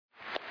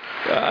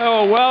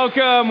Oh,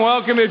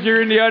 welcome if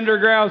you're in the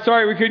underground.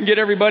 Sorry we couldn't get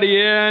everybody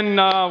in.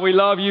 We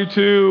love you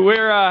too.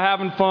 We're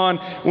having fun.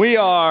 We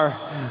are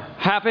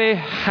happy.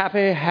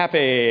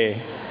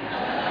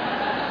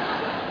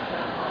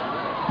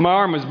 My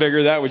arm was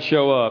bigger, that would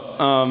show up.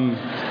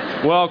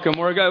 Welcome.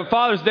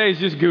 Father's Day is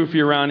just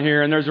goofy around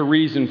here, and there's a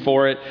reason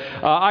for it.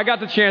 I got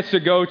the chance to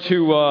go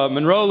to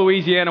Monroe,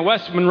 Louisiana,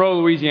 West Monroe,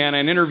 Louisiana,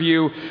 and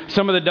interview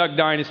some of the Duck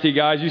Dynasty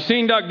guys. You've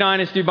seen Duck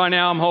Dynasty by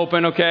now, I'm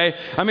hoping, okay?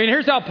 I mean,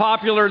 here's how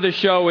popular the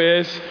show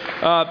is.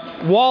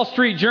 Wall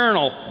Street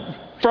Journal,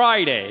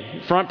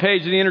 Friday, front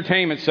page of the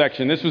entertainment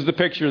section. This was the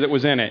picture that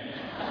was in it.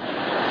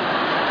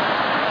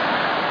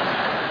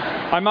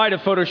 I might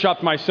have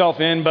photoshopped myself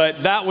in,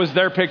 but that was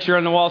their picture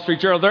in the Wall Street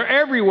Journal. They're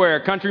everywhere.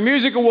 Country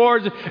Music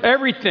Awards,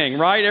 everything,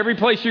 right? Every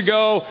place you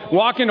go,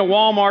 walk into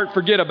Walmart,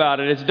 forget about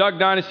it. It's Duck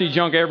Dynasty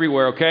junk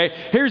everywhere, okay?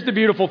 Here's the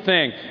beautiful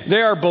thing.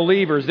 They are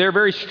believers. They're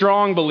very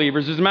strong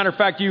believers. As a matter of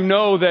fact, you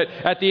know that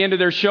at the end of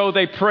their show,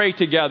 they pray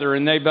together,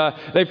 and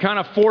they've kind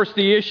of forced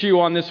the issue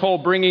on this whole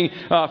bringing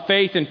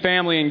faith and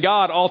family and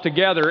God all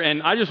together.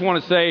 And I just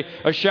want to say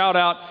a shout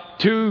out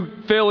to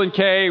Phil and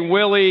Kay,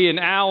 Willie and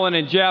Alan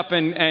and Jeff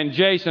and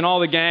Jason, all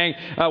the gang.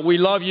 We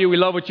love you. We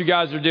love what you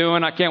guys are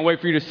doing. I can't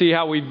wait for you to see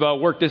how we've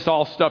worked this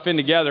all stuff in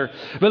together.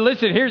 But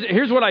listen,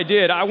 here's what I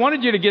did. I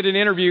wanted you to get an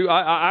interview.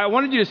 I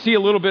wanted you to see a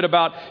little bit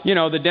about,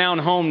 the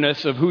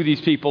down-homeness of who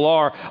these people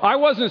are. I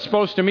wasn't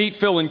supposed to meet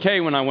Phil and Kay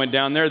when I went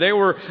down there. They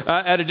were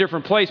at a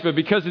different place, but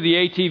because of the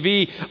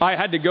ATV, I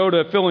had to go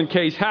to Phil and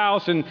Kay's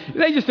house, and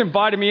they just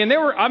invited me. And they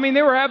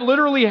were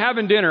literally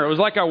having dinner. It was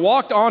like I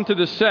walked onto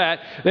the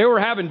set. They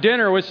were having dinner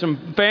with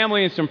some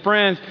family and some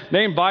friends.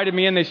 They invited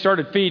me in. They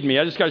started feeding me.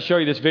 I just got to show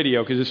you this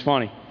video because it's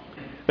funny.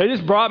 They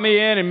just brought me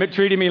in and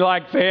treated me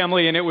like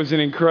family, and it was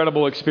an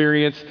incredible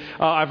experience.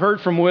 I've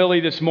heard from Willie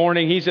this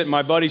morning. He's at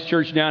my buddy's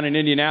church down in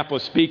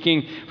Indianapolis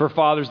speaking for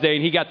Father's Day,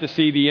 and he got to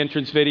see the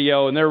entrance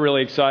video, and they're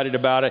really excited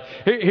about it.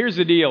 Here's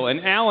the deal.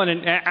 And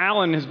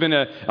Alan has been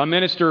a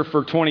minister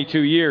for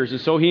 22 years,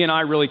 and so he and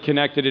I really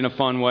connected in a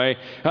fun way.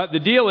 The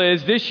deal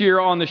is, this year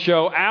on the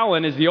show,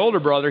 Alan is the older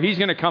brother. He's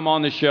going to come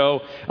on the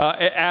show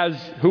as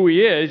who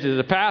he is, as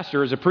a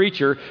pastor, as a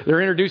preacher.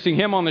 They're introducing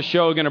him on the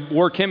show, going to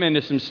work him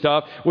into some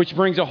stuff, which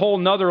brings a whole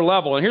nother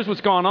level. And here's what's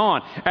gone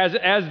on.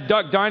 As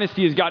Duck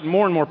Dynasty has gotten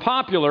more and more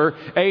popular,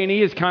 A&E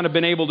has kind of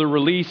been able to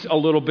release a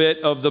little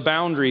bit of the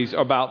boundaries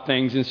about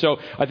things. And so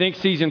I think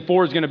season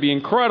 4 is going to be an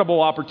incredible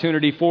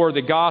opportunity for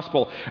the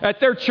gospel. At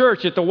their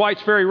church, at the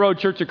Whites Ferry Road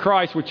Church of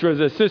Christ, which was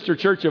a sister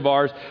church of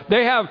ours,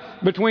 they have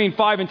between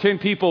 5 and 10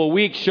 people a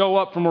week show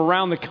up from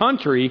around the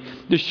country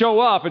to show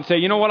up and say,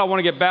 you know what, I want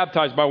to get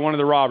baptized by one of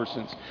the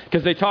Robertsons.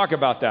 Because they talk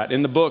about that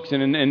in the books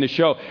and in the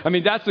show. I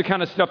mean, that's the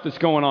kind of stuff that's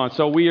going on.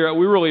 So we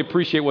really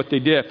appreciate what they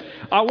did.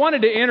 I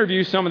wanted to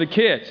interview some of the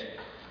kids,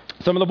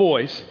 some of the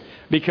boys,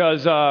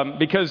 because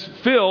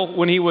Phil,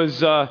 when he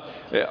was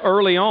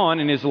early on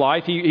in his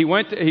life, he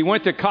went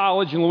to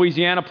college in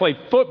Louisiana, played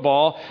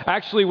football,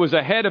 actually was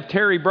ahead of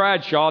Terry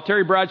Bradshaw.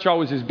 Terry Bradshaw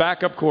was his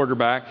backup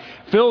quarterback.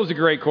 Phil was a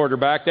great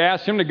quarterback. They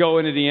asked him to go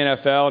into the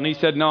NFL, and he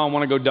said, no, I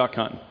want to go duck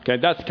hunting. Okay,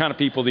 that's the kind of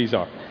people these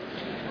are.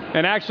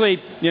 And actually,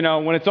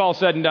 when it's all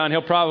said and done,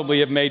 he'll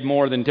probably have made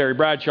more than Terry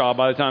Bradshaw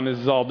by the time this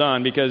is all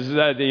done because,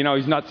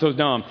 he's not so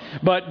dumb.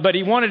 But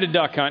he wanted to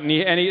duck hunt,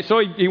 so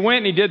he went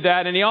and he did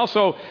that. And he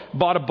also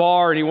bought a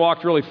bar, and he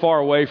walked really far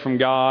away from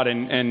God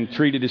and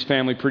treated his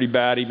family pretty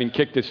bad, even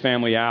kicked his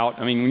family out.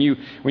 I mean,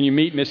 when you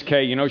meet Miss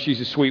Kay, she's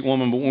a sweet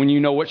woman, but when you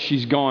know what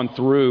she's gone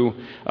through,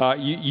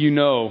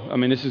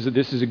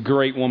 this is a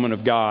great woman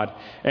of God.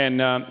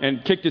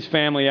 And kicked his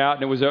family out,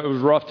 and it was a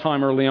rough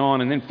time early on.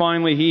 And then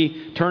finally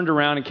he turned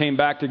around and came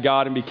back to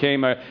God and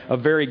became a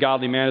very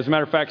godly man. As a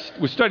matter of fact,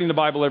 was studying the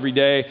Bible every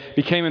day,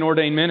 became an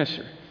ordained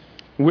minister.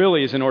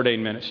 Willie is an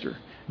ordained minister.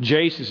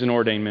 Jace is an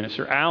ordained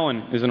minister.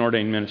 Alan is an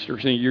ordained minister.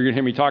 So you're going to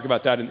hear me talk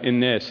about that in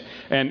this.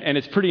 And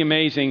it's pretty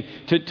amazing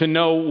to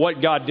know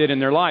what God did in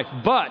their life.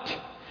 But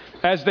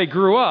as they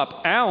grew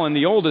up, Alan,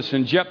 the oldest,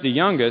 and Jeff, the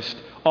youngest,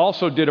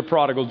 also did a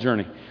prodigal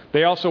journey.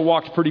 They also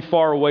walked pretty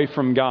far away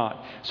from God.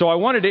 So I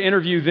wanted to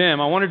interview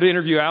them. I wanted to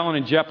interview Alan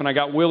and Jeff, and I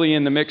got Willie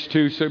in the mix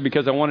too,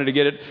 because I wanted to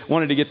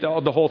get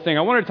the whole thing.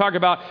 I wanted to talk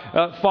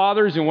about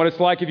fathers and what it's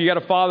like if you got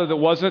a father that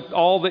wasn't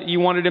all that you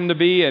wanted him to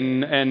be,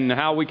 and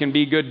how we can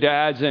be good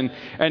dads. And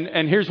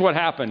here's what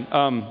happened.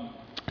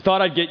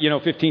 Thought I'd get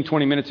 15,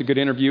 20 minutes of good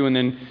interview and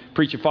then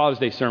preach a Father's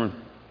Day sermon.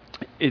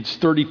 It's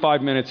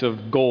 35 minutes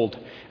of gold.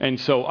 And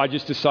so I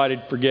just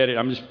decided, forget it.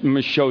 I'm going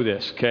to show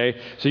this,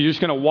 okay? So you're just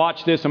going to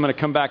watch this. I'm going to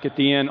come back at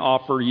the end,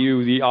 offer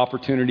you the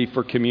opportunity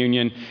for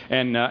communion.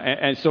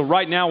 And so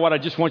right now what I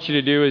just want you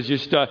to do is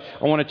just, I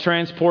want to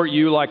transport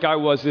you like I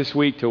was this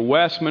week to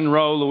West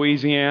Monroe,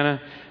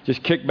 Louisiana.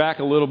 Just kick back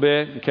a little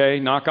bit, okay?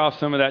 Knock off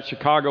some of that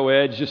Chicago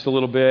edge just a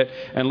little bit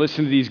and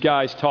listen to these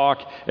guys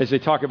talk as they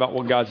talk about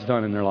what God's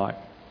done in their life.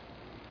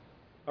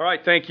 All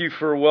right, thank you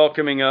for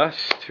welcoming us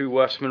to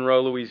West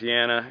Monroe,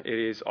 Louisiana. It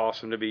is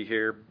awesome to be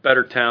here.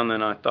 Better town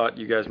than I thought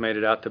you guys made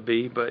it out to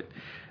be. But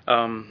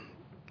I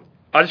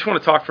just want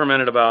to talk for a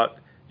minute about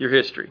your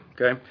history,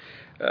 okay?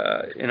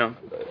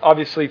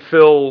 obviously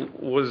Phil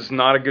was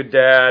not a good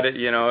dad.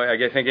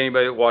 I think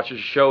anybody that watches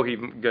the show, he's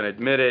going to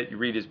admit it. You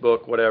read his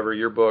book, whatever,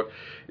 your book.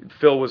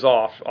 Phil was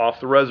off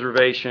the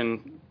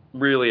reservation,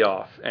 really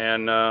off.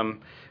 And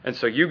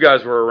so you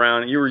guys were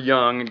around, and you were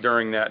young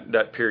during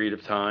that period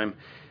of time.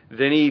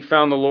 Then he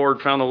found the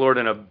Lord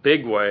in a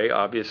big way,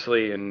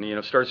 obviously,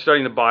 and started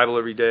studying the Bible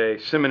every day,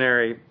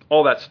 seminary,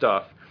 all that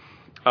stuff.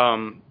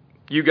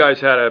 You guys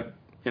had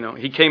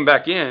he came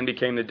back in,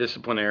 became the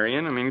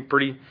disciplinarian. I mean,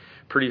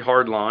 pretty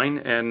hard line,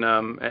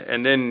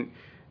 and then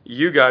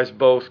you guys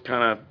both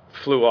kind of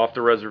flew off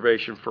the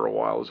reservation for a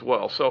while as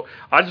well. So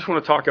I just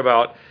want to talk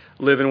about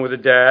living with a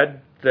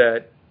dad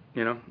that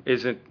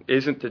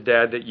isn't the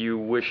dad that you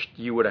wished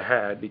you would have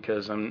had,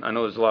 because I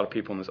know there's a lot of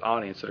people in this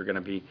audience that are going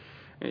to be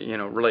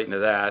relating to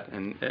that,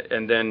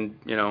 and then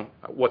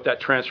what that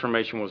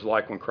transformation was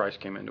like when Christ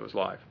came into his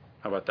life.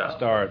 How about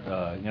that?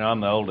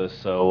 I'm the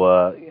oldest,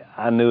 so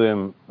I knew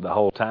him the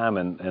whole time,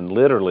 and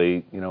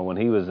literally, when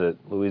he was at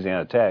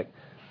Louisiana Tech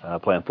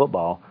playing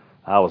football,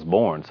 I was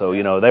born. So,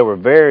 they were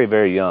very,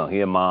 very young, he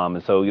and Mom,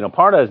 and so,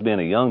 part of it is being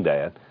a young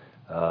dad,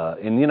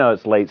 and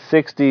it's late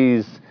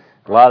 60s,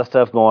 a lot of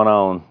stuff going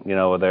on,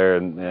 there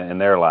in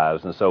their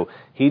lives, and so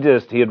he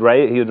had been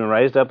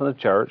raised up in the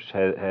church,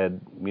 had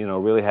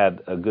really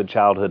had a good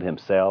childhood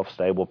himself,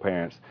 stable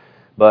parents,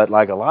 but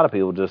like a lot of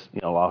people, just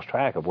lost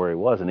track of where he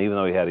was, and even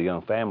though he had a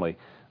young family,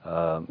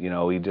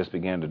 he just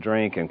began to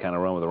drink and kind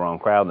of run with the wrong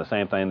crowd, and the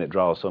same thing that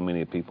draws so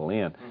many people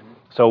in. Mm-hmm.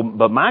 So,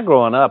 but my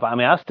growing up,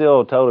 I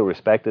still totally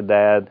respected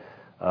Dad.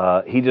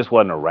 He just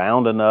wasn't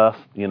around enough,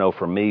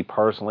 for me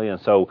personally, and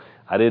so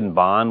I didn't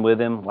bond with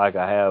him like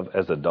I have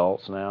as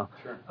adults now.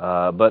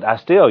 Sure. But I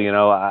still,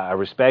 I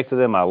respected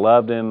him. I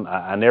loved him.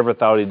 I never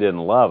thought he didn't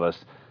love us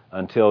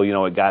until,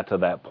 it got to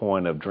that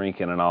point of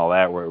drinking and all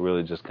that, where it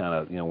really just kind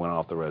of, went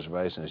off the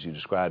reservation as you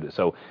described it.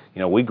 So,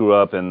 we grew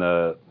up in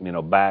the,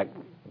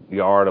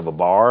 backyard of a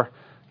bar,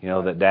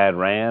 that Dad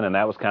ran, and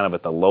that was kind of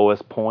at the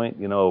lowest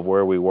point, of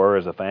where we were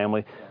as a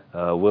family.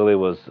 Willie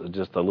was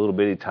just a little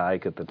bitty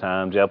tyke at the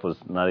time. Jeff was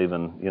not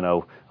even,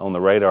 on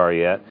the radar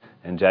yet.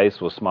 And Jace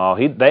was small.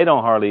 They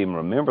don't hardly even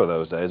remember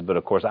those days, but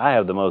of course I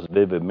have the most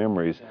vivid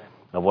memories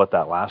of what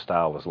that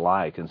lifestyle was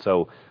like. And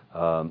so,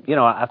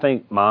 I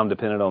think Mom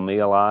depended on me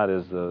a lot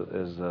as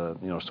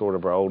sort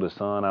of her oldest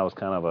son. I was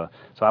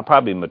so I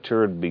probably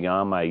matured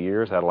beyond my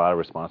years, had a lot of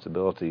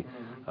responsibility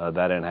that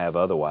I didn't have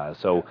otherwise.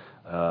 So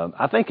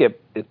I think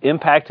it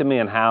impacted me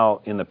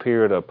in the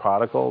period of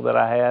prodigal that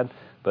I had,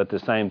 but at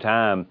the same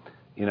time,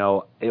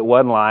 it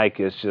wasn't like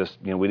it's just,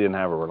 we didn't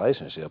have a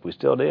relationship. We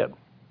still did.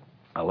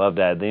 I loved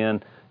Dad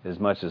then as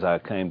much as I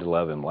came to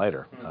love him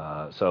later.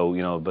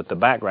 But the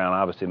background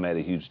obviously made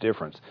a huge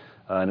difference.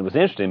 And it was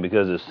interesting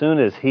because as soon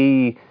as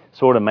he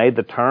sort of made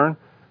the turn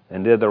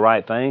and did the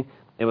right thing,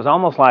 it was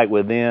almost like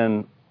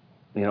it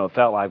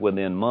felt like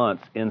within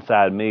months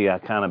inside me, I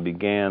kind of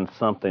began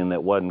something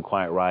that wasn't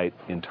quite right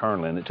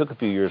internally. And it took a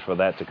few years for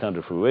that to come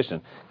to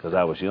fruition because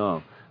I was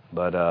young.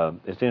 But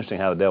it's interesting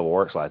how the devil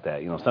works like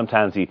that.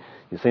 Sometimes it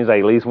seems like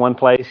he leaves one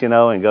place,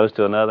 and goes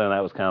to another, and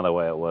that was kind of the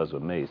way it was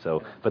with me.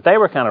 So, but they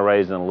were kind of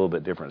raised in a little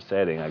bit different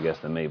setting, I guess,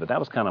 than me. But that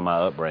was kind of my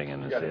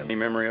upbringing. You got any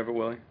memory of it,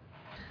 Willie?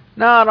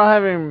 No, I don't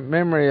have any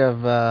memory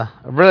of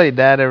really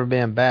Dad ever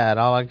being bad.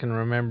 All I can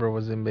remember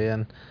was him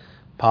being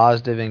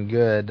positive and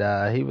good.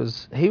 He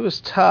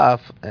was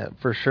tough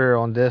for sure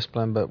on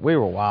discipline, but we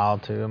were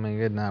wild too. I mean,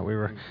 good night. We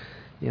were,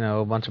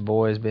 a bunch of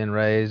boys being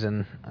raised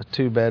in a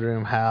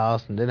 2-bedroom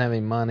house and didn't have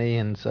any money,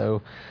 and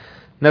so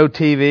no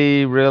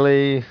TV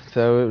really.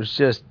 So it was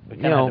just we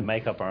had to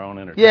make up our own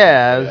entertainment.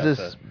 Yeah, it was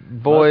just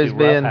boys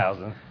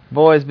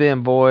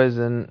being boys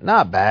and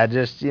not bad,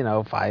 just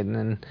fighting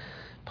and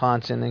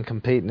punching and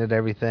competing at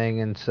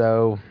everything. And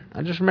so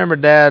I just remember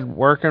Dad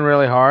working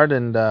really hard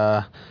and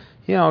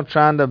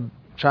trying to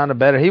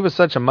better. He was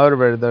such a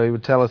motivator, though. He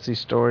would tell us these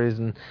stories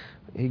and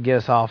he'd get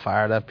us all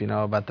fired up,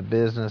 about the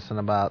business and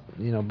about,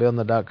 building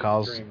the duck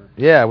calls.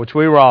 Yeah, which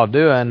we were all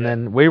doing,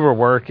 and we were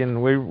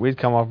working. We'd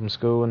come off from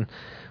school and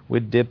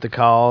we'd dip the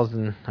calls,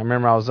 and I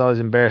remember I was always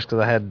embarrassed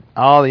because I had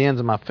all the ends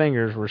of my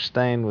fingers were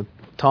stained with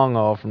tongue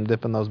oil from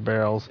dipping those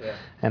barrels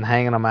and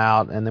hanging them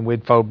out, and then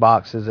we'd fold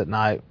boxes at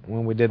night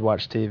when we did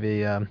watch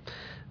TV.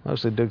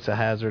 Mostly Dukes of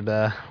Hazzard.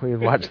 We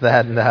would watch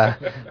that and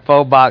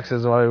fold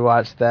boxes while we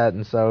watched that,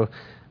 and so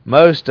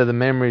most of the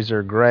memories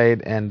are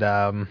great. And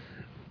Dad,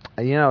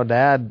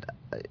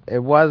 he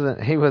was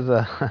he's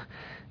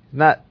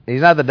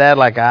not the dad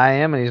like I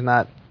am, and he's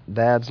not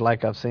dads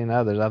like I've seen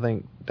others. I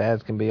think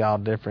dads can be all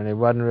different. He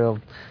wasn't real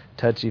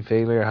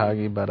touchy-feely or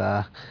huggy, but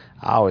I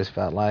always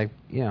felt like,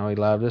 he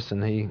loved us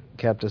and he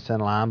kept us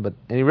in line. But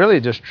he really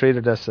just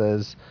treated us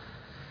as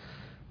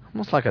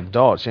almost like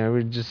adults. There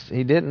wasn't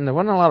a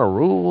lot of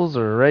rules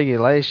or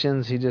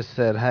regulations. He just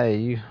said,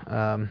 hey,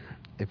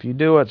 if you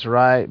do what's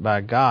right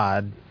by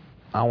God,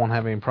 I won't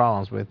have any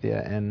problems with you,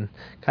 and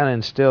kind of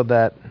instilled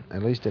that,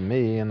 at least in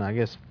me, and I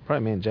guess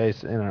probably me and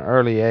Jason, in an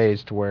early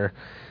age, to where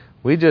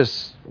we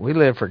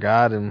lived for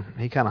God, and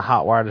he kind of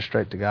hot-wired us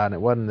straight to God, and it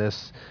wasn't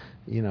this,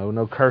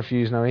 no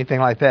curfews, no anything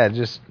like that.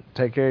 Just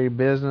take care of your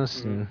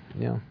business, and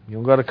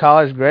you'll go to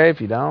college, great.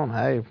 If you don't,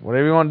 hey,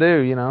 whatever you want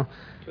to do,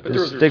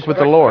 just stick with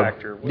the Lord.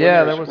 Factor.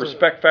 Yeah, there was a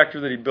respect factor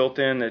that he built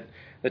in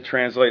that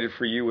translated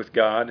for you with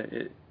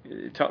God.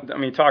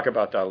 Talk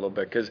about that a little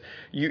bit, because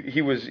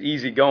he was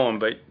easy going,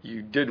 but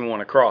you didn't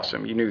want to cross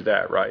him. You knew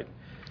that, right?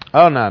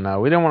 Oh no,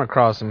 we didn't want to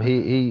cross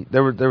him.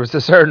 There was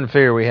a certain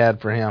fear we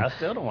had for him. I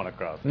still don't want to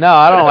cross him. No,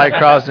 I don't like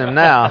crossing him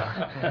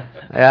now.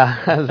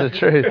 Yeah, that's the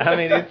truth. I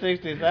mean, he's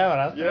 67.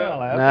 I still don't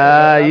like.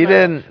 Nah, you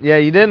didn't. Yeah,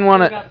 you didn't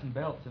want to. He got some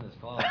belts in his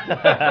closet.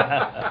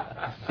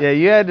 Yeah,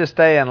 you had to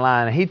stay in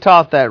line. He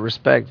taught that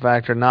respect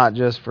factor not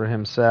just for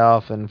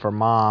himself and for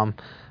Mom,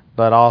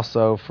 but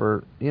also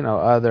for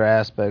other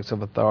aspects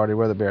of authority,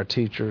 whether it be our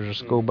teachers, or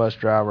school bus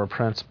driver, or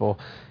principal.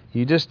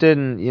 You just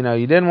didn't, you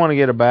didn't want to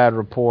get a bad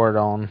report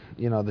on,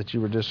 that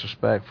you were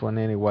disrespectful in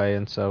any way,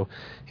 and so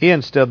he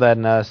instilled that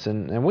in us,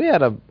 and we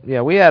had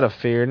a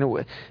fear,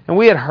 and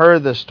we had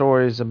heard the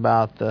stories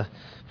about the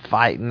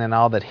fighting and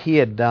all that he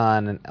had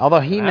done, and although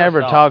he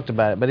never talked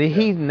about it, but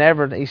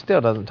he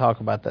still doesn't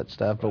talk about that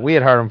stuff, but we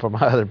had heard him from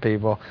other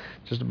people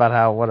just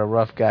about what a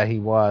rough guy he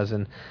was,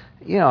 and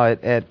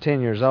at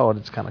 10 years old,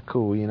 it's kind of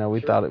cool. We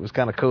thought it was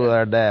kind of cool that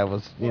our dad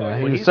was, he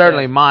was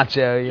certainly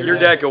macho. Your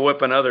dad could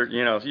whip another,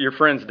 your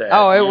friend's dad.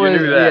 Oh, it was,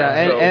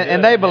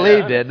 and they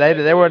believed it.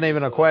 There wasn't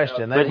even a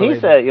question. But he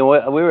said, we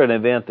were at an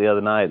event the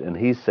other night, and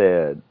he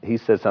said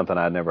something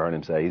I'd never heard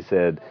him say. He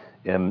said,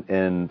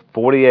 in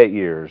 48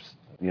 years,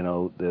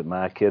 that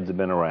my kids have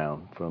been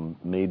around, from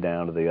me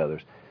down to the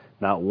others,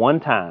 not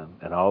one time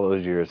in all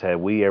those years have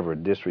we ever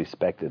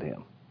disrespected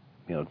him,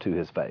 to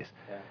his face.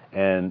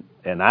 And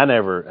I've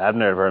never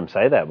heard him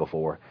say that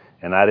before,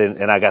 and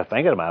I got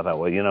thinking about it. I thought,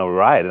 well,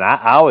 right. And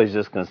I always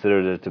just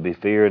considered it to be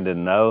fear and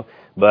didn't know,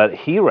 but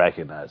he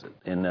recognized it,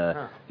 and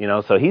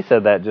so he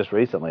said that just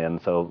recently,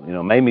 and so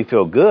made me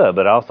feel good.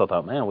 But I also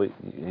thought, man,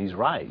 he's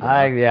right.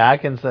 I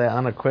can say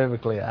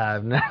unequivocally,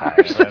 I've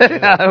never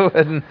said I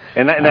wouldn't.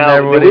 And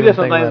now we did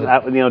some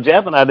things.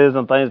 Jeff and I did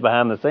some things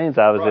behind the scenes,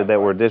 obviously,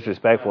 that were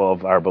disrespectful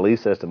of our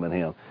belief system in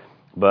him,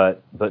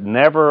 but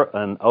never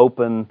an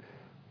open,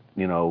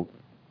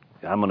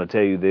 I'm going to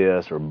tell you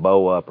this, or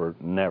bow up, or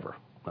never.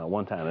 Not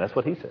one time. That's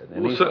what he said.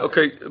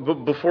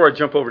 Before I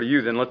jump over to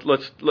you, then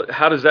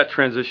how does that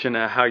transition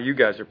to how you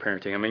guys are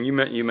parenting? I mean,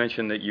 you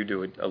mentioned that you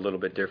do it a little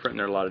bit different, and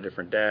there are a lot of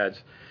different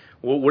dads.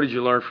 What did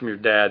you learn from your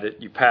dad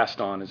that you passed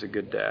on as a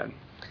good dad?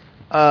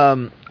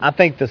 I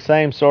think the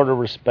same sort of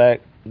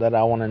respect that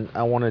I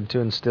wanted to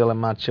instill in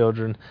my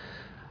children.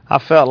 I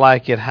felt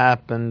like it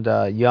happened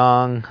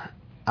young.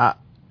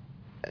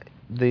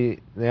 The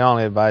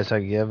only advice I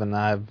give, and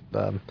I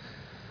have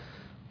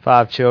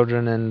 5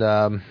 children, and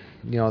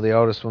the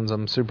oldest ones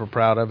I'm super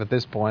proud of at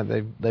this point.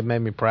 They've made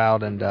me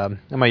proud, and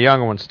my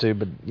younger ones too.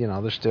 But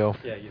they're still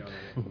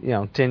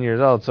 10 years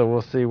old, so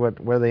we'll see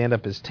where they end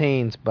up as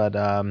teens. But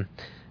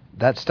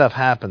that stuff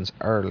happens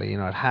early.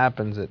 It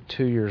happens at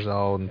 2 years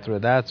old,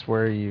 and that's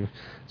where you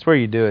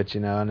do it.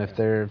 And if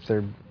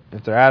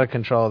they're out of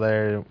control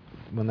there,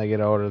 when they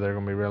get older, they're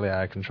going to be really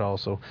out of control.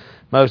 So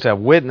most have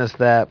witnessed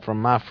that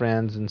from my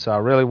friends, and so I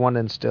really wanted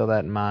to instill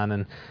that in mine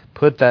and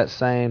put that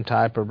same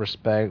type of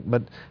respect.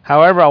 But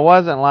however, I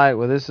wasn't like,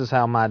 well, this is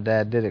how my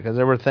dad did it, because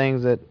there were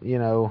things that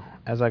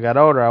as I got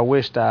older, I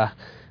wish Dad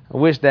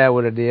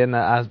would have did.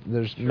 And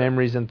there's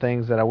memories and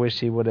things that I wish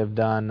he would have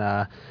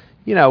done.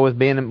 With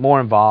being more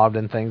involved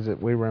in things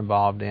that we were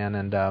involved in,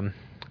 and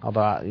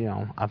although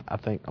I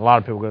think a lot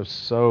of people go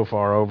so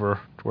far over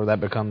to where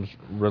that becomes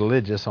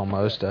religious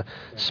almost,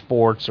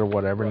 sports or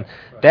whatever. And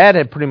Dad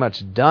had pretty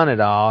much done it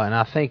all, and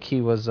I think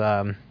he was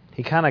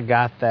he kind of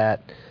got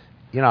that.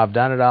 I've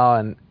done it all,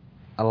 and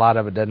a lot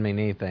of it doesn't mean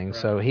anything. Right.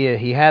 So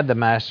he had the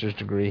master's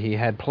degree, he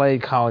had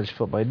played college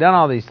football, he'd done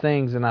all these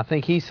things, and I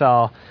think he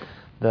saw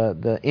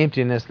the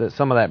emptiness that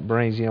some of that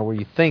brings, where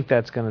you think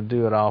that's going to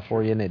do it all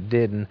for you, and it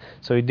didn't.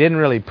 So he didn't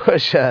really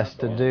push us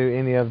to do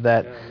any of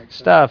that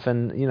stuff.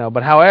 And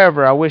but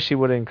however, I wish he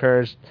would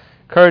encourage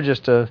us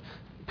to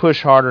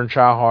push harder and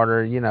try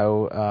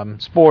harder.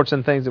 Sports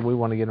and things that we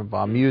want to get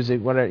involved,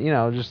 music,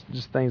 whatever.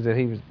 Just things that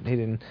he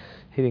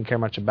didn't care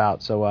much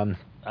about. So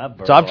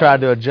I've tried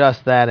to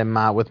adjust that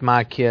with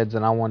my kids,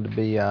 and I wanted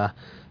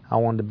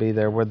to be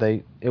there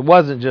where it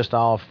wasn't just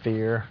all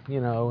fear,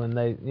 and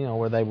they,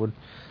 where they would.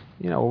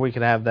 Where we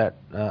could have that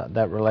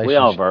relationship. We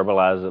all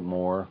verbalize it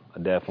more,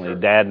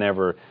 definitely.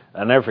 Sure.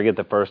 I'll never forget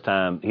the first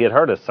time he had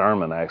heard a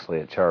sermon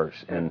actually at church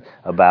and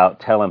about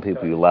telling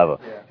people you love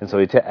them. Yeah. And so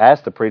he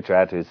asked the preacher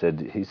after, he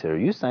said, "Are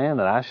you saying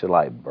that I should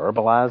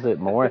verbalize it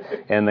more?"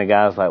 And the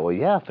guy's like, "Well,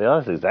 yeah, Phil,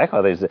 that's exactly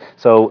what they said."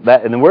 So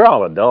and we're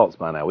all adults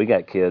by now. We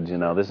got kids,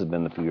 this has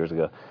been a few years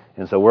ago.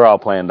 And so we're all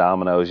playing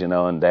dominoes,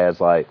 and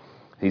Dad's like,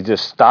 he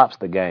just stops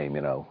the game,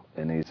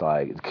 and he's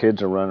like, the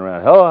kids are running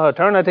around, oh,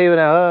 turn that TV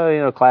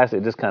down,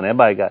 classic, just kind of,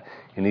 everybody got,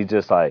 and he's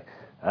just like,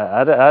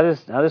 I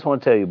just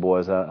want to tell you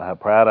boys how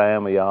proud I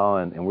am of y'all,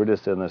 and we're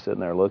just sitting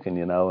there looking,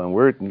 and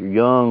we're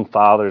young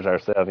fathers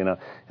ourselves,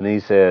 and he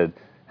said,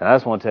 and I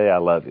just want to tell you I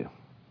love you.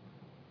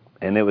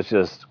 And it was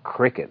just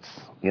crickets,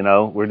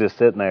 we're just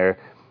sitting there,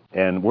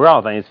 And we're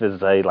all thinking he's supposed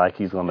to say, like,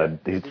 he's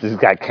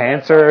got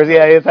cancer.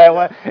 Yeah, he's that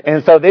way.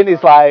 And so then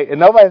he's like, and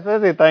nobody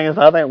says anything. And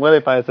so I think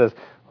Willie finally says,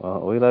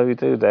 well, we love you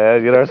too,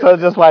 Dad. You know, so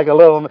just like a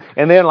little,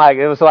 and then like,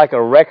 it was like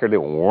a record,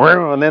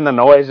 and then the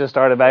noise just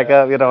started back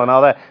up, you know, and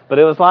all that. But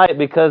it was like,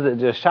 because it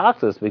just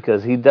shocks us,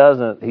 because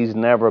he's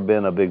never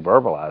been a big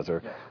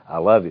verbalizer. I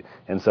love you.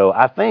 And so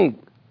I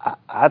think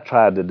I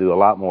tried to do a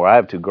lot more. I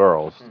have 2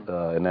 girls,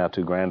 and now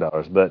 2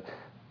 granddaughters, but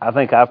I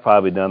think I've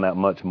probably done that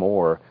much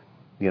more,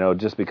 you know,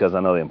 just because I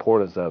know the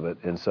importance of it.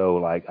 And so,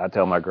 like, I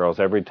tell my girls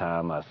every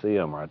time I see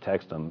them or I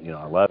text them, you know,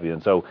 I love you.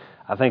 And so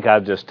I think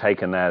I've just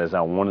taken that as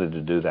I wanted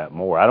to do that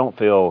more. I don't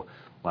feel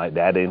like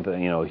Dad didn't,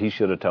 you know, he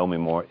should have told me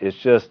more. It's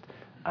just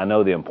I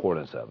know the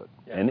importance of it.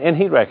 And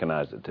he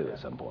recognized it, too, at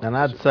some point. And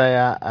I'd say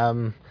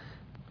I'm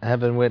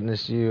having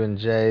witnessed you and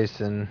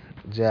Jace and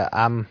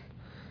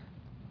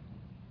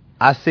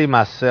I see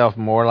myself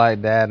more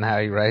like Dad and how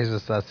he raised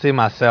us. I see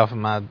myself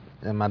and my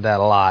dad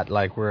a lot.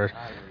 Like, we're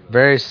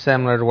very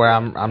similar to where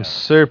I'm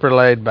super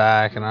laid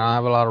back and I don't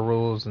have a lot of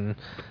rules and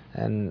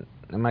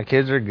my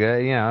kids are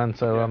good, you know, and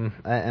so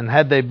and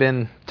had they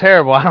been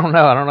terrible, I don't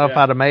know if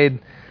I'd have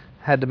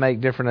had to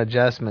make different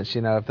adjustments,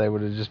 you know, if they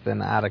would have just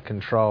been out of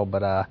control.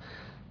 But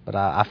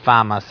I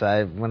find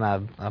myself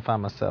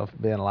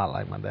being a lot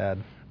like my dad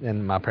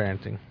in my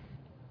parenting.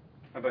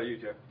 How about you,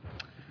 Jeff?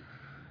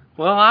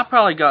 Well, I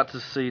probably got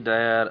to see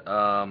Dad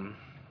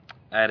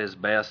at his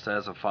best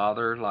as a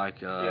father.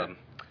 Like,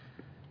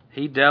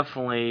 he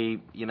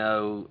definitely, you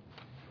know,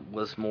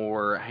 was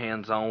more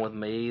hands-on with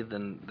me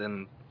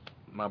than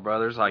my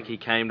brothers. Like, he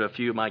came to a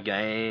few of my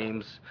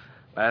games,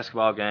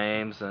 basketball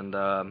games, and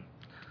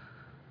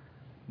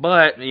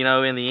but, you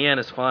know, in the end,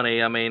 it's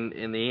funny. I mean,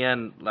 in the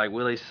end, like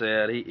Willie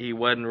said, he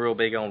wasn't real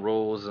big on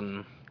rules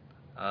and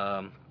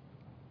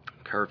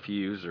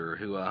curfews or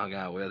who I hung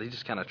out with. He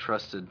just kind of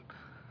trusted,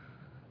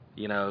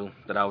 you know,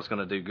 that I was going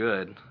to do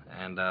good.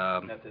 And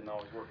that didn't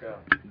always work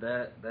out.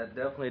 That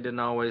definitely didn't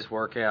always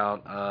work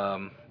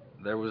out.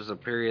 There was a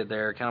period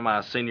there, kind of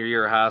my senior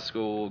year of high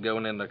school,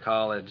 going into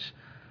college,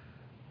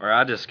 where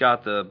I just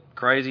got the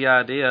crazy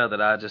idea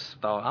that I just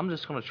thought, I'm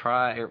just going to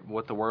try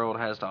what the world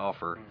has to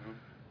offer. Mm-hmm.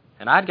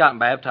 And I'd gotten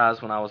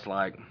baptized when I was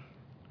like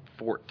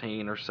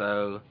 14 or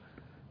so,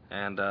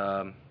 and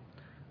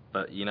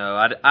but you know,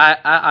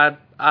 I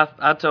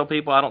tell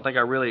people I don't think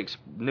I really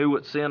knew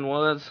what sin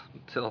was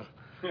until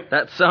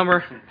that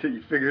summer. Until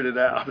you figured it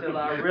out. Until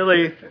I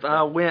really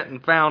went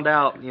and found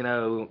out, you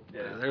know,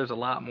 there's a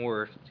lot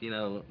more, you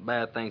know,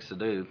 bad things to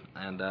do.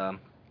 And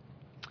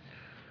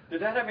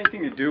did that have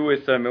anything to do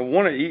with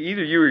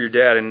either you or your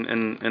dad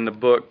in the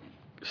book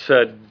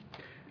said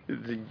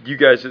you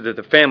guys that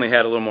the family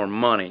had a little more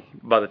money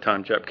by the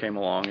time Jep came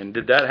along, and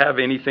did that have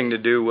anything to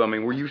do? I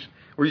mean, were you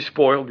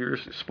spoiled? You were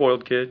a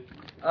spoiled kid?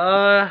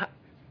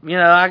 You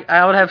know,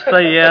 I would have to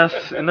say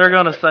yes, and they're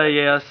going to say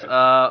yes.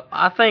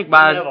 I think we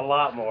had a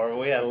lot more.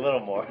 We had a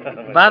little more.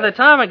 By the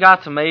time it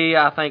got to me,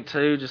 I think,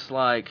 too, just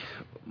like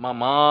my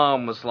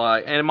mom was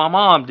like, and my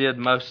mom did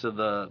most of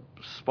the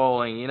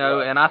spoiling, you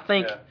know, and I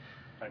think,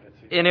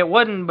 and it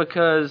wasn't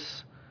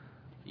because,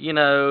 you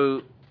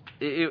know,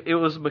 it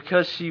was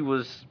because she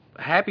was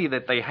happy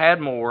that they had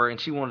more,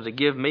 and she wanted to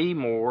give me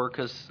more,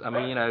 because, I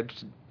mean, you know,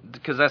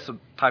 because that's the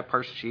type of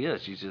person she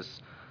is. She's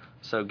just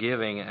so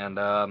giving, and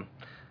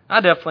I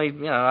definitely,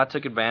 you know, I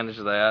took advantage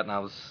of that, and I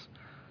was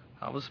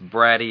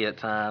bratty at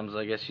times,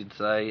 I guess you'd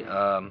say.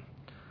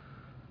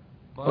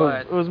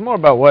 But it was more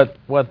about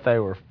what they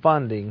were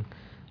funding,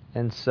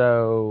 and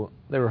so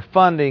they were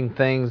funding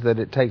things that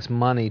it takes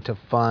money to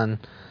fund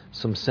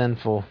some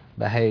sinful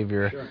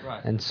behavior. Sure,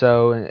 right. And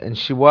so, and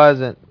she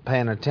wasn't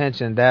paying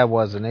attention, Dad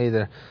wasn't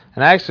either.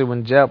 And actually,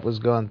 when Jep was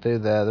going through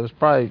that, there was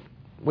probably,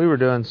 we were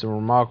doing some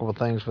remarkable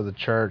things for the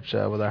church,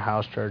 with our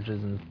house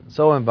churches, and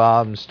so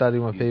involved and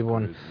studying with people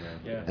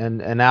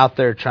and out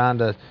there trying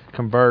to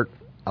convert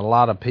a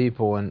lot of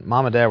people. And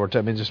Mom and Dad were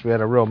telling me just we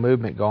had a real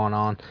movement going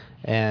on,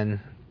 and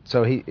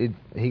so he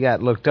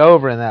got looked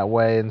over in that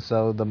way. And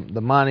so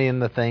the money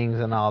and the things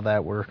and all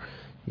that were,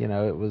 you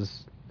know, it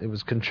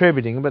was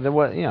contributing, but it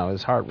was, you know,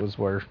 his heart was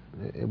where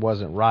it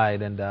wasn't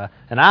right. And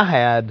I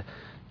had,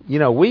 you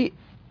know,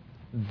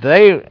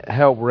 they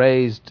helped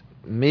raise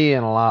me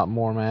in a lot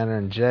more manner,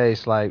 and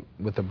Jace, like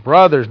with the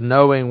brothers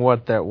knowing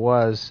what that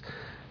was.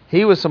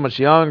 He was so much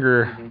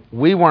younger,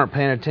 we weren't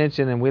paying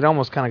attention, and we'd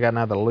almost kind of gotten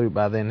out of the loop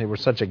by then. There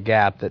was such a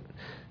gap that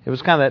it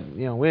was kind of that,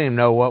 you know, we didn't even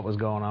know what was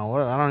going on.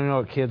 I don't even know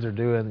what kids are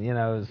doing, you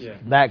know,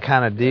 that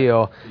kind of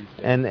deal.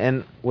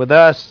 And with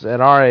us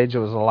at our age, it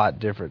was a lot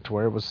different to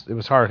where it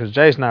was hard, because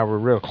Jace and I were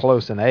real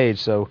close in age,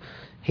 so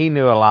he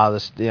knew a lot of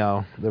this, you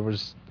know,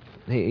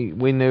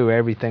 we knew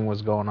everything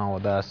was going on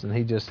with us, and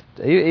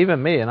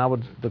even me, and I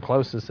was the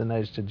closest in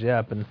age to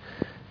Jep,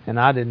 and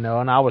I didn't know,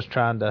 and I was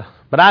trying to,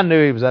 but I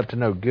knew he was up to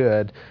no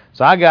good,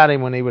 so I got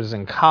him when he was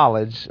in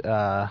college,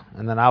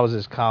 and then I was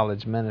his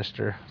college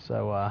minister,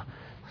 so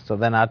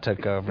then I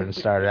took over and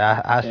started.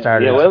 I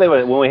started. Yeah, Willie,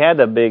 when we had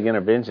the big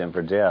intervention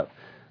for Jep,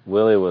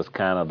 Willie was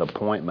kind of the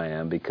point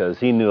man because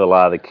he knew a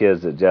lot of the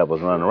kids that Jeff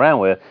was running around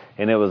with,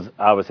 and it was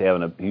obviously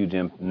having a huge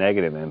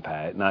negative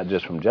impact, not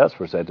just from Jeff's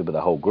perspective, but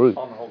the whole group.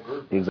 On the whole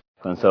group. Exactly.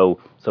 And so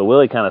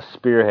Willie kind of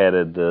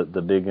spearheaded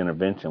the big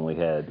intervention we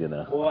had,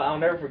 Well, I'll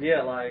never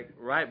forget, like,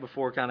 right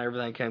before kind of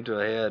everything came to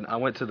a head, I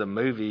went to the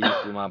movies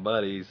with my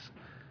buddies,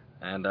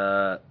 and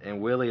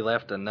Willie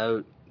left a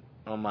note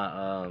on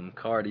my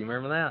car. Do you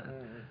remember that?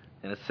 Mm-hmm.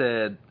 And it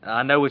said,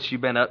 "I know what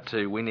you've been up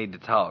to. We need to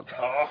talk."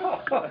 I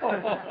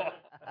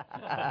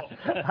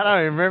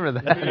don't even remember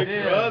that.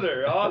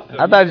 Brother, awesome.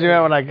 I thought you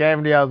meant when I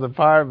came to y'all's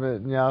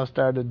apartment and y'all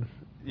started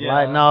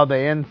lighting all the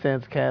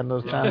incense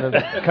candles, trying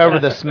to cover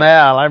the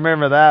smell. I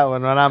remember that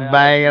one when I'm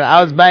banging.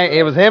 I was banging.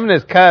 It was him and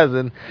his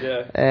cousin,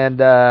 and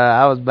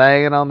I was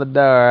banging on the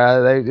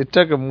door. It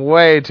took them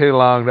way too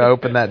long to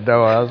open that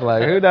door. I was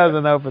like, who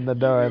doesn't open the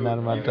door in that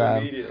amount of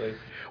time? Immediately.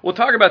 Well,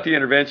 talk about the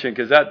intervention,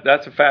 because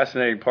that's a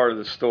fascinating part of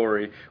the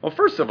story. Well,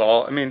 first of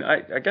all, I mean,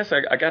 I guess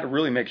I got to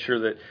really make sure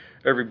that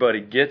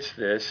everybody gets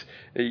this.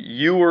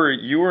 You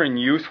were in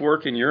youth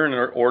work, and you're an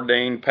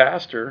ordained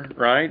pastor,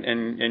 right?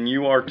 And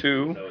you are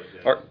too.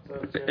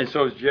 And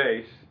so is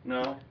Jace.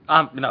 No?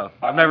 No,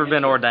 I've never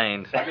been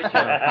ordained.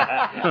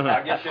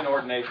 I'll get you an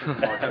ordination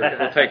from our church.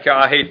 We'll take care.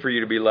 I hate for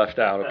you to be left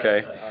out,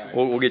 okay?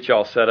 We'll get you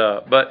all set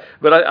up. But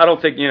I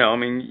don't think, I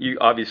mean, you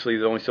obviously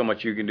there's only so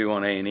much you can do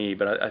on A&E,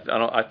 but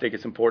I think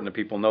it's important that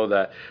people know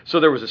that. So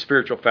there was a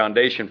spiritual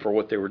foundation for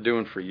what they were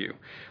doing for you.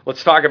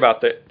 Let's talk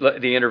about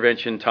the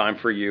intervention time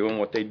for you and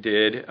what they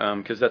did,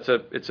 because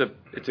it's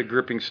a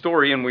gripping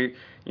story, and we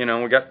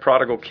got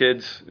prodigal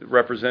kids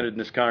represented in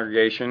this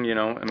congregation.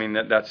 I mean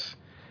that's.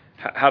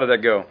 How did that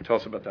go? Tell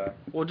us about that.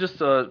 Well,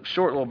 just a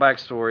short little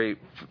backstory.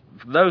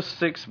 For those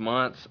 6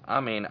 months,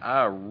 I mean,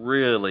 I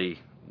really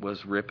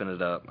was ripping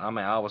it up. I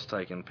mean, I was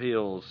taking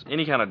pills,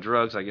 any kind of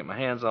drugs I get my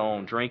hands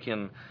on,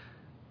 drinking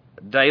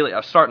daily. I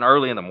was starting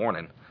early in the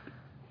morning.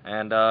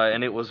 And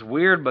it was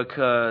weird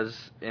because,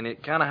 and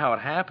it kind of how it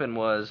happened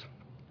was,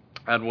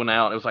 I'd went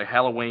out, it was like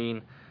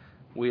Halloween.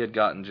 We had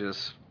gotten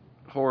just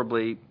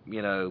horribly,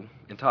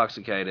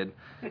 intoxicated.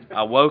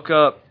 I woke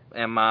up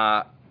and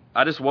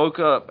I just woke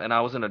up and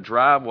I was in a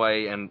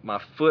driveway and my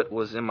foot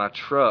was in my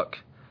truck.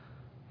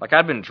 Like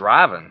I'd been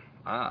driving.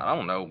 I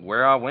don't know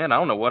where I went. I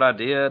don't know what I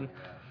did.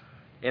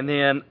 And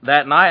then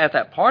that night at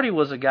that party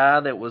was a guy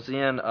that was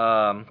in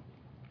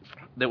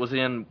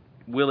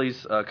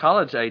Willie's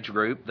college age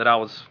group that I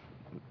was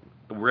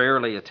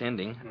rarely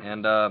attending.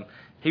 And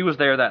he was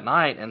there that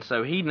night, and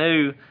so he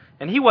knew,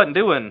 and he wasn't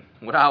doing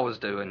what I was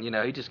doing.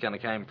 He just kind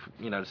of came,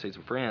 to see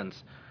some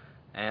friends.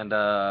 And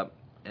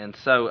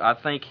so I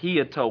think he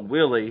had told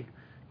Willie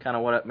kind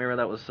of what, remember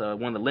that was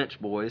one of the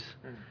Lynch boys.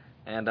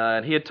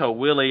 And he had told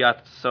Willie,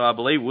 so I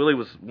believe Willie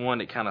was one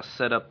that kind of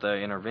set up the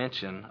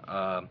intervention.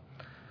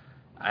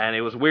 And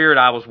it was weird.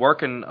 I was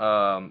working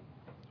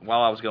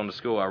while I was going to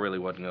school. I really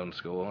wasn't going to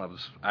school. I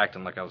was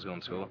acting like I was going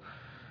to school.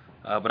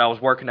 But I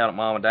was working out at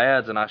Mom and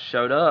Dad's, and I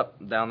showed up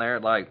down there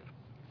at like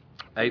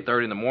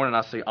 8:30 in the morning.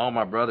 I see all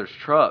my brother's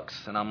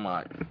trucks, and I'm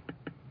like,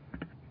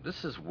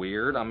 this is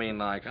weird. I mean,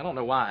 like, I don't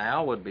know why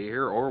Al would be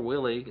here or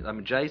Willie. I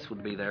mean, Jace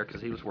would be there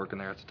because he was working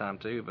there at the time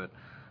too. But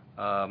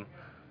so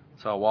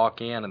I walk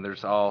in, and they're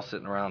all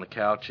sitting around the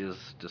couches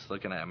just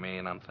looking at me,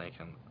 and I'm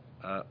thinking,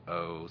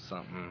 uh-oh,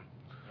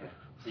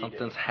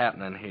 something's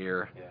happening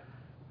here.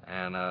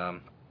 And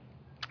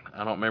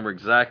I don't remember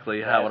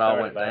exactly how it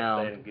all went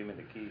down. Give me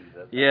the keys.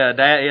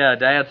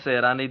 Dad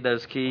said, I need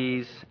those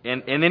keys.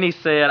 And then he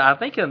said, I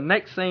think the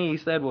next thing he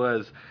said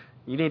was,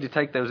 you need to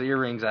take those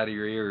earrings out of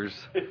your ears.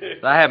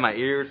 So I had my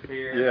ears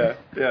pierced.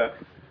 Yeah.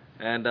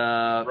 And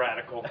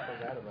radical.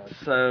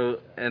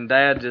 So, and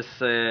Dad just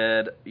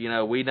said,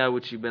 we know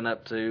what you've been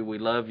up to. We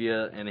love you.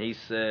 And he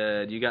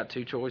said, you got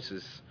two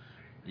choices.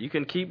 You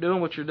can keep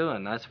doing what you're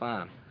doing. That's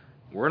fine.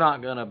 We're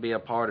not going to be a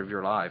part of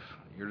your life.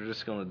 You're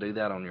just going to do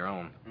that on your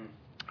own.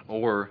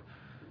 Or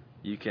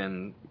you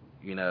can,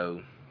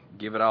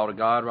 give it all to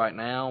God right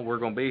now. We're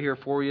going to be here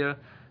for you.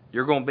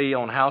 You're going to be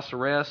on house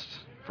arrest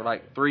for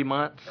like 3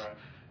 months. Right.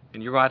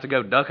 And you're going to have to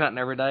go duck hunting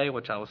every day,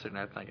 which I was sitting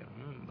there thinking,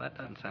 that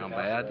doesn't sound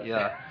bad.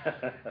 Yeah.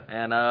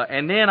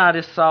 And then I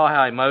just saw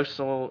how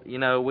emotional,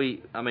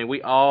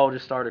 we all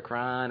just started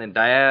crying. And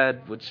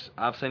Dad, which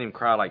I've seen him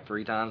cry like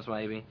 3 times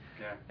maybe.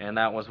 Yeah. And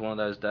that was one of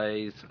those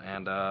days.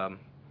 And,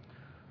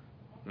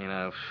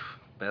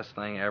 best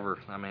thing ever.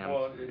 I mean,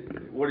 well,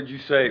 what did you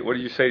say? What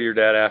did you say to your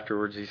dad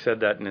afterwards? He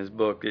said that in his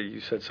book. You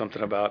said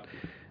something about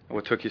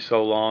what took you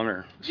so long,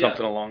 or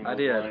something along those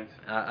lines.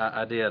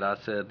 I did. I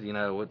said,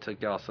 what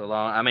took y'all so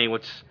long? I mean,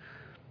 which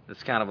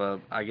it's kind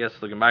of I guess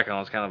looking back on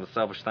it, it's kind of a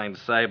selfish thing to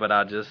say, but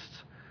I just.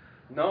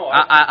 No,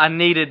 I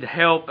needed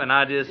help, and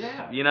I just,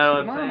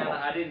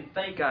 I didn't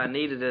think I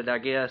needed it, I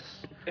guess.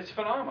 It's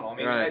phenomenal. I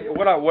mean,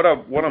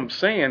 right. What I'm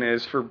saying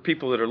is, for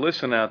people that are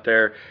listening out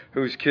there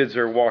whose kids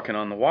are walking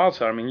on the wild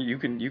side, I mean, you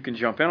can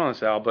jump in on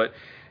this, Al, but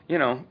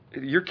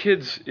your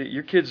kids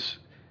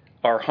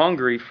are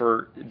hungry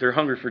for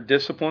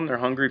discipline. They're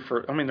hungry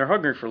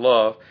for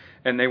love,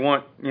 and they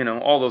want,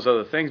 all those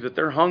other things, but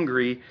they're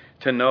hungry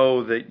to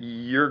know that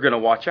you're going to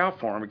watch out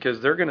for them,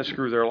 because they're going to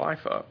screw their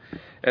life up.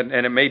 And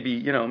it may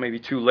be, maybe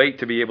too late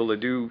to be able to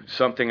do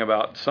something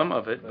about some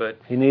of it, but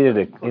he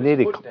needed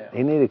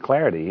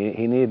clarity.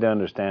 He needed to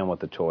understand what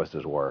the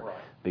choices were, right,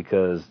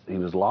 because he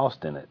was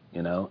lost in it,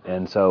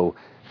 And so,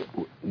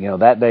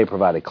 that day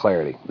provided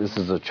clarity. This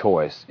is a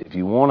choice. If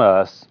you want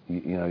us,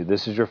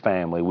 this is your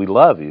family. We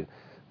love you,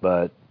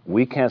 but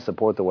we can't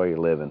support the way you're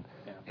living,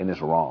 and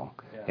it's wrong.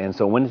 Yeah. And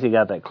so when he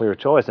got that clear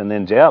choice, and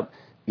then Jep,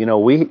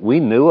 we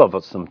knew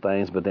of some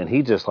things, but then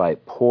he just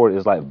poured. It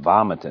was like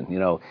vomiting.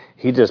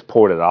 He just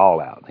poured it all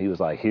out. He was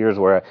like, "Here's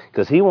where,"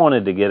 because he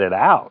wanted to get it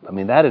out. I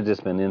mean, that had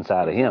just been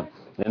inside of him,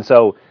 and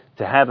so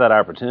to have that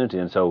opportunity,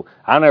 and so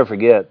I'll never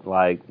forget,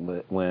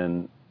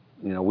 when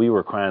we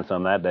were crying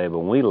some that day, but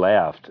when we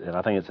left, and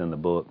I think it's in the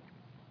book,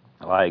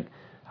 I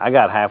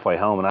got halfway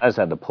home and I just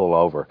had to pull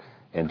over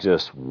and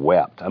just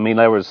wept. I mean,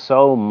 there was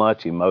so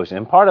much emotion,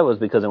 and part of it was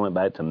because it went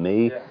back to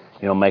me,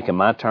 making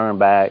my turn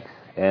back.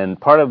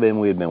 And part of it,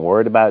 we had been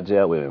worried about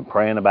Jep. We've been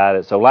praying about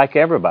it. So like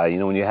everybody,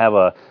 when you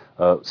have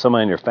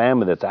somebody in your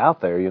family that's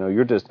out there,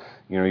 you're just,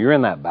 you're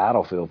in that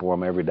battlefield for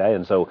them every day.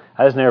 And so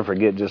I just never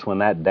forget, just when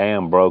that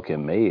dam broke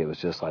in me, it was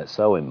just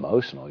so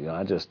emotional.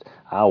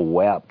 I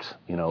wept,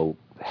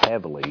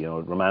 heavily. It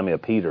reminded me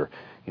of Peter,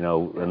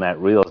 and that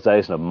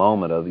realization of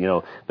moment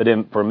of, but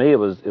for me, it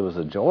was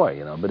a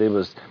joy, but it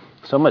was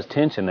so much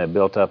tension that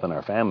built up in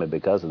our family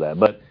because of that.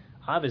 But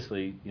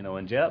obviously,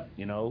 and Jep,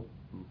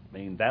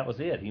 that was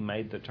it. He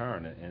made the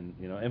turn,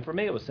 and for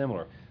me it was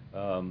similar.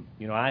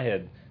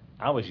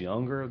 I was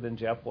younger than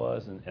Jep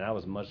was, and I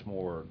was much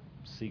more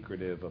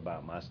secretive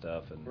about my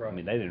stuff, and right.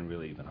 They didn't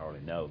really even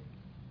hardly know,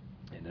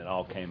 and it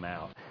all came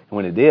out. And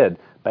when it did,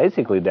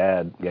 basically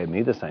Dad gave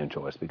me the same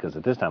choice, because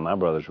at this time my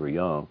brothers were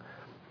young,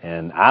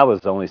 and I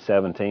was only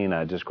 17.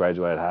 I just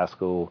graduated high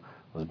school,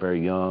 was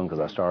very young because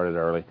I started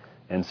early,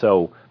 and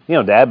so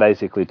Dad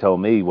basically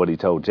told me what he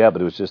told Jep,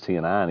 but it was just he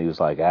and I, and he was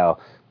like, "Al,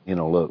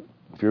 look,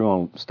 if you're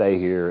going to stay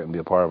here and be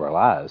a part of our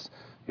lives,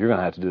 you're going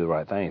to have to do the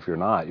right thing. If you're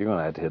not, you're going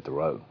to have to hit the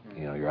road.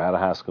 You're out of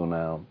high school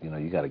now.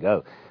 You got to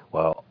go."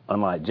 Well,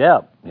 unlike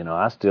Jep,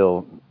 I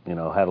still, had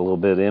a little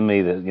bit in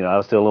me that, I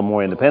was still a little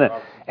more independent.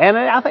 And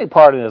I think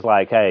part of it is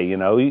like, hey,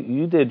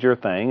 you did your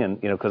thing. And,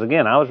 because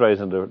again, I was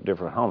raised in a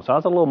different home. So I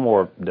was a little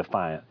more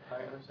defiant,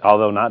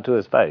 although not to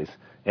his face.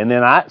 And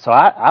then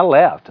I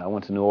left. I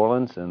went to New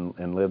Orleans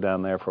and lived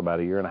down there for about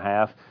a year and a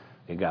half.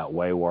 It got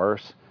way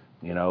worse.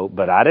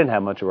 But I didn't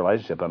have much of a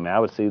relationship. I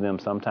would see them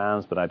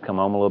sometimes, but I'd come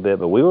home a little bit.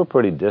 But we were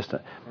pretty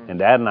distant. And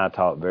Dad and I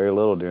talked very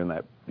little during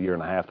that year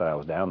and a half that I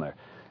was down there.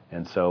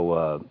 And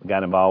so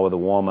got involved with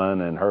a woman,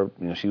 and her,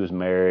 she was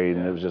married,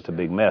 and it was just a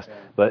big mess.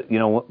 But,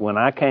 when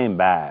I came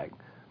back,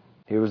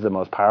 here was the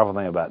most powerful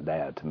thing about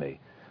Dad to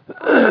me.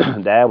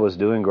 Dad was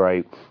doing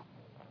great.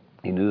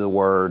 He knew the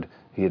Word.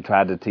 He had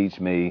tried to teach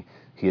me.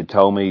 He had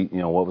told me,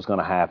 what was going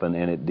to happen,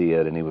 and it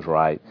did, and he was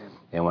right.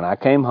 And when I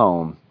came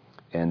home,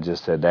 and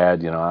just said,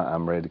 "Dad,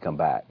 I'm ready to come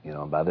back."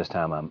 By this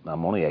time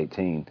I'm only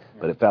 18,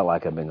 but it felt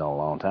like I'd been gone a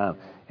long time.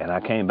 And I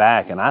came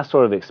back, and I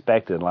sort of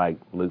expected, like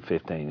Luke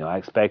 15. I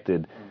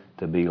expected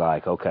to be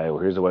like, okay, well,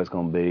 here's the way it's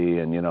going to be,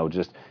 and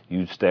just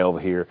you stay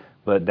over here.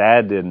 But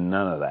Dad did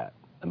none of that.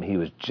 He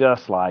was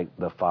just like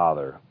the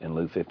Father in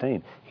Luke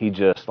 15. He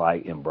just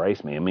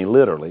embraced me.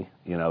 Literally,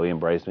 he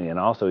embraced me, and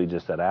also he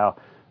just said, "Al,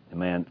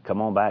 man,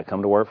 come on back,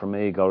 come to work for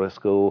me, go to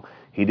school."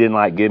 He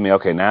didn't give me,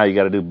 okay, now you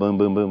got to do boom,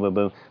 boom, boom, boom,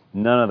 boom.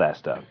 None of that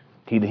stuff.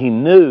 He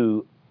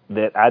knew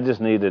that I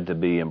just needed to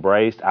be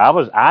embraced.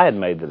 I had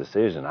made the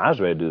decision. I was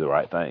ready to do the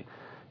right thing.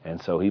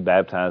 And so he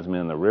baptized me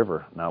in the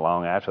river not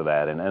long after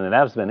that. And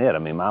that's been it.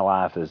 My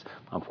life is,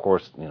 of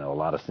course, a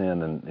lot of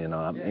sin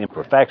and,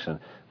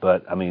 imperfection.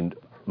 But,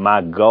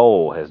 my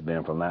goal has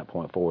been from that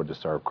point forward to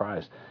serve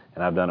Christ.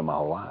 And I've done it my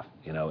whole life,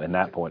 and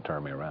that point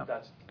turned me around.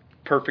 That's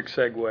perfect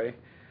segue.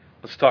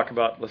 Let's talk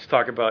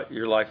about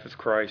your life with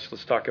Christ.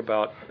 Let's talk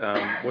about,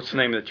 what's the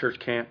name of the church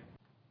camp?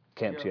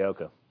 Camp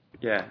Chioka.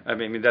 Yeah,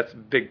 that's a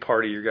big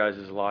part of your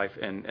guys' life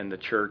and the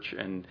church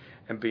and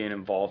being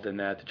involved in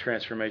that. The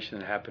transformation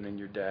that happened in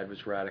your dad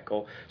was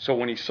radical. So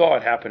when he saw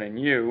it happen in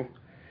you,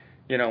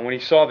 when he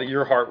saw that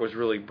your heart was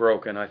really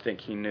broken, I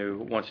think he knew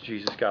once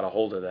Jesus got a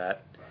hold of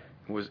that,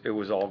 it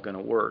was all going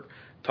to work.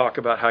 Talk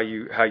about how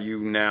you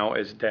now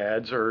as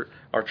dads are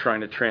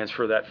trying to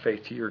transfer that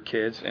faith to your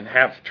kids and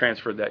have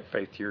transferred that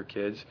faith to your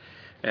kids,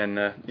 and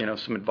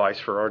some advice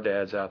for our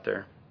dads out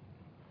there.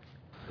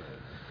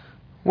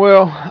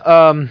 Well,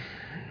 I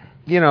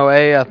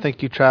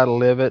think you try to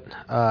live it.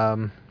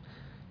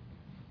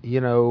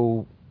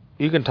 You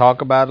can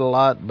talk about it a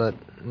lot, but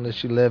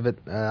unless you live it,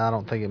 I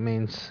don't think it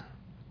means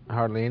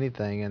hardly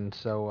anything. And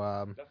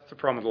so that's the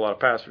problem with a lot of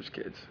pastors'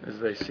 kids, is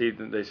they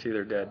see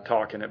their dad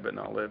talking it but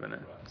not living it.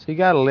 So you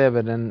got to live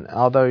it, and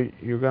although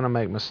you're going to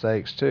make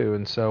mistakes too,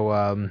 and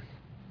so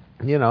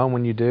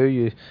when you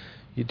do,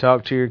 you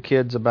talk to your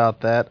kids about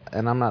that.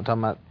 And I'm not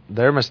talking about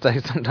their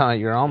mistakes, I'm talking about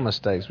your own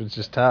mistakes, which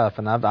is tough.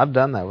 And I've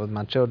done that with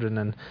my children,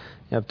 and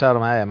I've told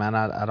them, hey, man,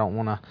 I don't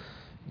want to,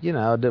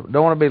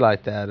 don't want to be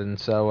like that. And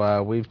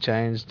so we've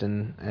changed,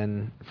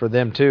 and for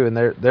them too, and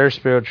they're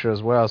spiritual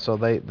as well, so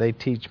they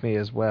teach me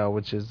as well,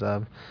 which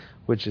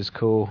is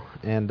cool.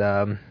 And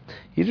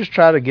you just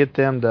try to get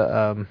them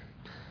to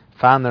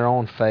find their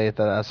own faith.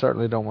 I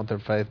certainly don't want their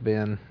faith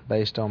being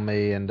based on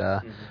me and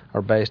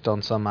or based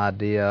on some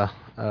idea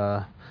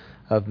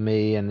of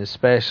me, and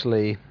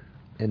especially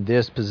in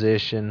this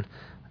position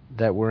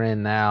that we're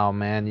in now,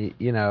 man.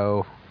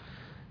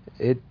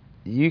 There's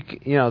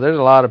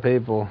a lot of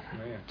people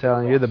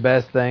telling you the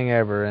best thing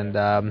ever, and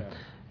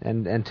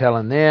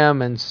telling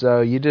them, and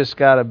so you just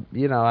gotta,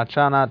 I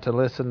try not to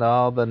listen to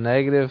all the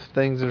negative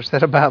things that are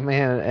said about me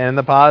and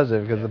the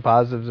positive, because the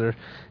positives are,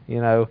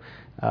 you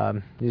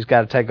just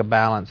got to take a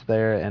balance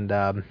there, and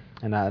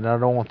I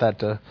don't want that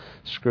to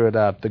screw it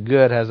up. The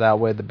good has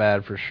outweighed the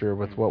bad for sure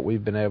with what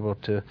we've been able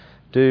to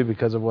do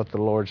because of what the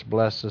Lord's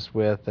blessed us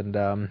with,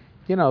 and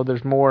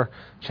there's more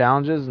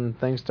challenges and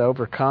things to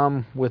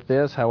overcome with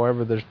this.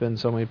 However, there's been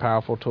so many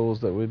powerful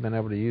tools that we've been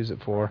able to use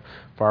it for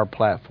our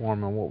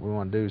platform and what we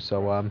want to do.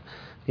 So,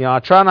 I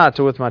try not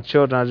to with my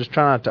children. I just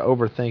try not to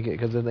overthink it,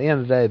 because at the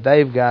end of the day,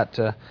 they've got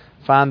to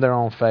find their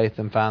own faith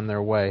and find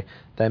their way.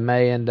 They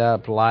may end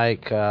up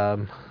like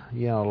Al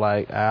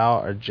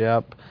or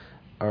Jep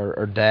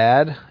or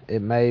Dad.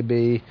 It may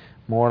be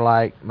more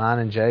like mine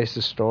and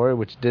Jace's story,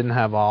 which didn't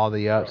have all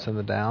the ups and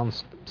the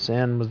downs.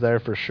 Sin was there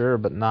for sure,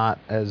 but not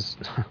as,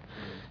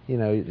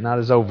 not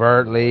as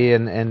overtly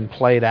and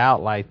played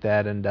out like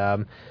that.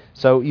 And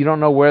so you don't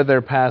know where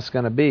their path's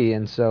going to be.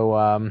 And so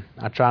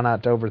I try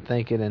not to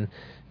overthink it and,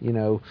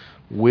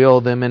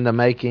 will them into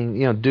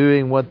making,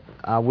 doing what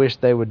I wish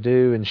they would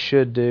do and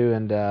should do.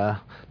 And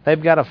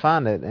they've got to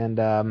find it.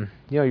 And,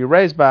 you're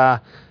raised by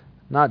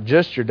not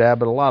just your dad,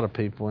 but a lot of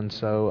people. And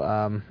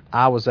so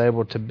I was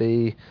able to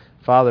be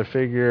father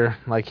figure,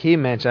 like he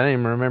mentioned. I didn't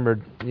even remember,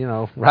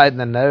 writing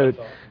the note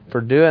for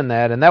doing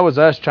that. And that was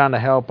us trying to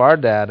help our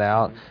dad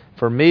out.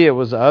 For me, it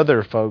was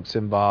other folks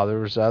involved. There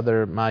was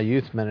my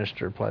youth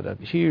minister played a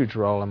huge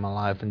role in my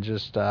life, and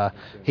just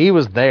he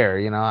was there.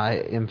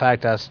 In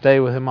fact, I stayed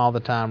with him all the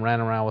time, ran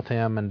around with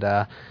him, and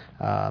the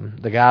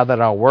guy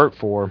that I worked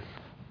for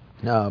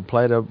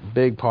played a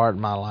big part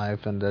in my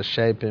life and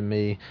shaping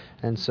me.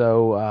 And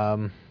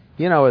so,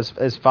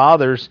 as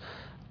fathers,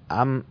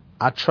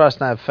 I trust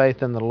and have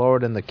faith in the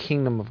Lord and the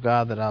kingdom of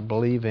God that I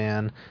believe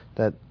in,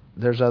 that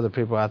there's other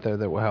people out there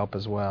that will help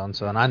as well.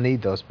 And I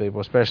need those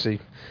people, especially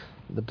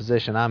the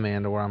position I'm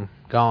in, to where I'm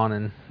gone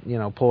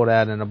and pulled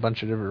out in a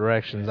bunch of different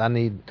directions. I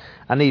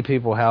need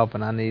people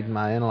helping. I need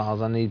my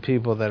in-laws. I need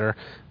people that are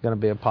going to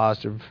be a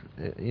positive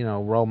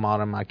role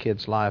model in my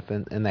kid's life,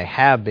 and they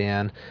have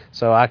been.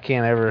 So I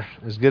can't ever,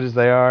 as good as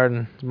they are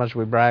and as much as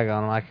we brag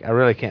on them, I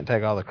really can't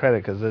take all the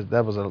credit, because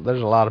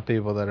there's a lot of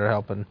people that are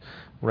helping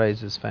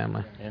raise his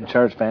family. And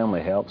church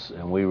family helps,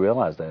 and we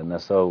realize that, and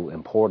that's so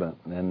important,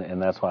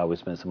 and that's why we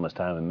spend so much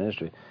time in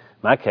ministry. In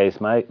my case,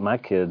 my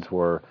kids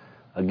were,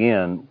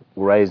 again,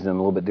 raised in a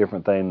little bit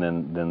different thing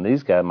than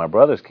these guys, my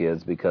brother's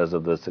kids, because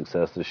of the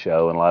success of the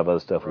show and a lot of other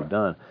stuff we've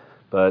done.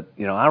 But,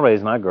 I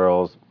raised my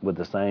girls with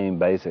the same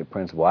basic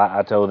principle.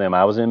 I told them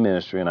I was in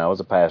ministry and I was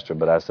a pastor,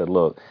 but I said,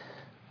 look,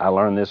 I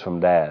learned this from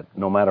Dad.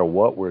 No matter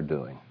what we're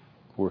doing,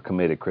 we're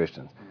committed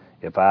Christians.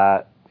 If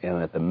I am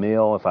at the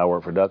mill, if I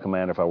work for Duck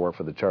Commander, if I work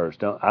for the church,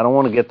 I don't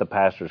want to get the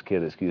pastor's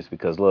kid excuse,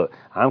 because, look,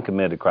 I'm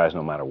committed to Christ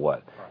no matter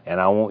what. And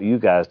I want you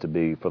guys to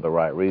be for the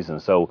right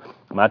reasons. So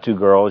my two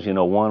girls,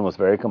 one was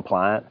very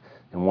compliant,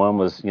 and one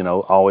was,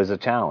 always a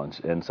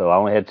challenge. And so I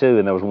only had two,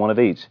 and there was one of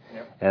each.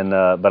 Yep. And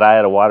but I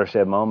had a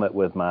watershed moment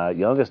with my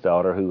youngest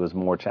daughter, who was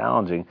more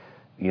challenging.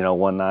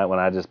 One night when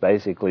I just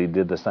basically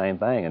did the same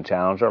thing and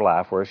challenged her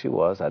life where she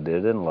was. I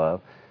did it in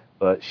love,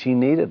 but she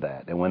needed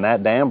that. And when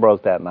that dam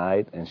broke that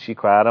night, and she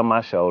cried on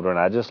my shoulder, and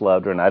I just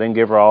loved her, and I didn't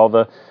give her all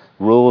the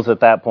rules at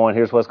that point.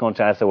 Here's what's going to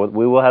change. I said, well,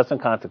 we will have some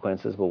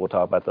consequences, but we'll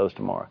talk about those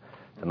tomorrow.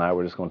 Tonight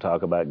we're just going to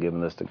talk about giving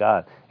this to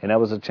God. And that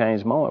was a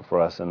change moment for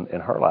us in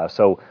her life.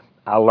 So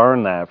I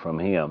learned that from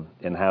him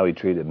and how he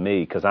treated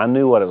me, because I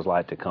knew what it was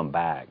like to come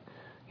back,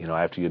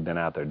 after you'd been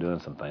out there doing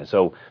some things.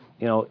 So,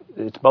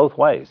 it's both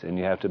ways, and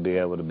you have to be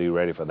able to be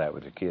ready for that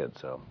with your kids.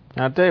 So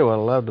I'll tell you what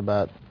I loved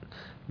about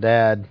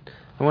Dad,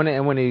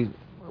 when he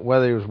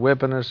whether he was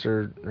whipping us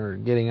or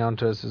getting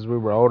onto us as we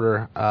were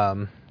older,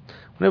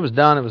 when it was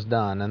done, it was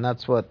done. And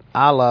that's what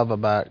I love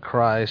about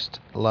Christ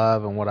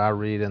love and what I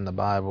read in the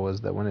Bible,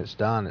 is that when it's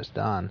done, it's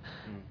done.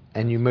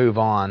 And you move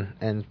on.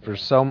 And for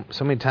so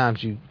many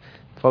times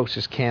folks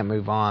just can't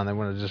move on. They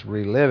want to just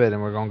relive it,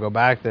 and we're going to go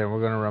back there and we're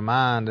going to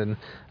remind, and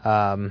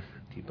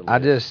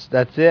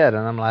that's it. And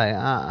I'm like,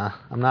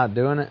 I'm not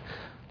doing it.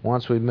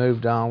 Once we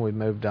moved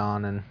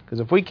on, and because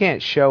if we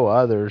can't show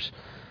others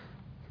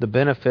the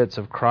benefits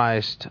of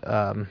Christ,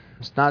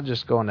 it's not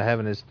just going to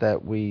heaven, it's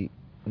that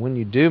when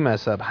you do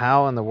mess up,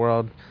 how in the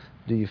world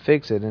do you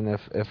fix it? And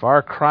if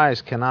our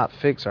Christ cannot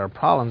fix our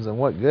problems, then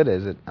what good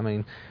is it? I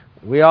mean,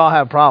 we all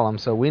have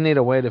problems, so we need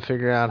a way to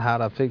figure out how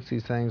to fix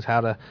these things,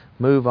 how to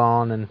move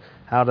on, and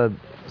how to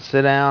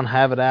sit down,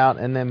 have it out,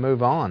 and then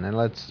move on, and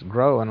let's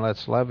grow and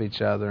let's love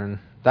each other. And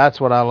that's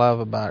what I love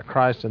about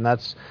Christ, and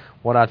that's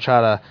what I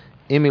try to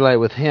emulate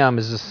with him,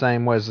 is the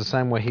same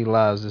way he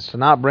loves, is to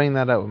not bring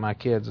that up with my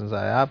kids and say,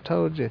 I've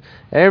told you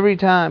every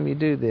time you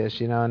do this,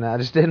 and I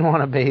just didn't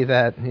want to be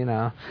that,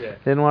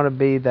 didn't want to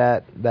be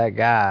that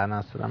guy, and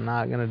I said, I'm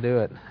not going to do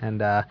it, and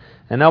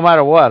no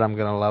matter what, I'm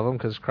going to love them,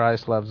 because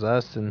Christ loves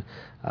us, and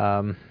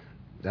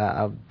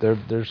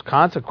there's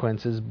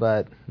consequences,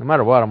 but no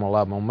matter what, I'm going to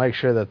love them. I'm going to make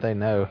sure that they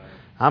know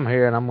I'm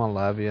here, and I'm going to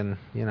love you, and,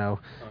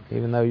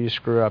 even though you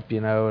screw up,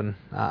 and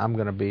I'm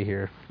going to be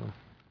here.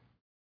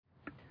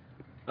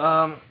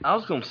 I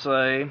was going to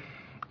say,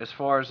 as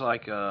far as I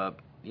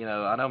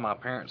know my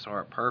parents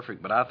aren't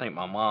perfect, but I think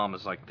my mom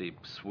is like the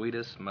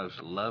sweetest,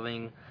 most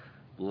loving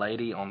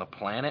lady on the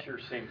planet. Sure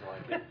seems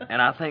like it.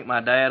 And I think my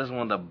dad is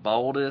one of the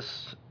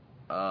boldest,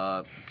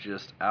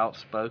 just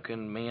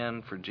outspoken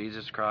men for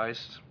Jesus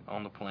Christ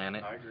on the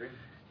planet. I agree.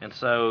 And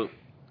so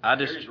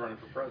He's running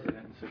for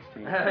president in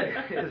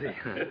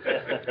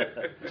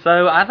 2016.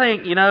 So I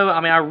think,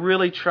 I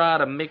really try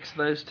to mix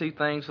those two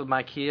things with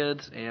my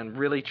kids and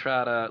really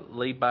try to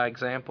lead by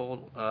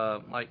example,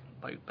 like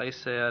they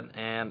said,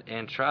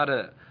 and try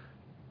to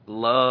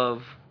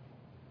love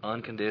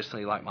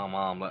unconditionally like my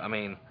mom. What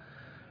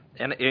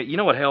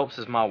helps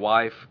is my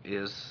wife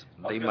is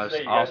the most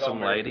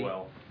awesome lady.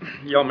 Well.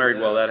 Y'all married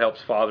well. That helps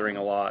fathering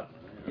a lot.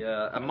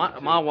 Yeah,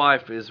 my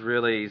wife is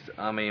really,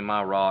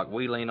 my rock.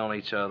 We lean on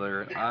each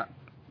other.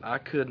 I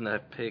couldn't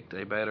have picked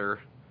a better.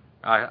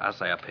 I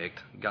say I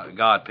picked.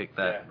 God picked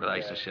that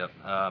relationship.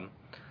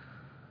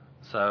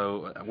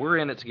 So we're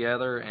in it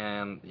together,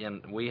 and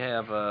we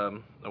have a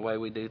way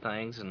we do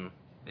things, and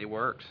it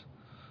works.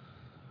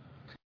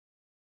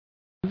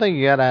 I think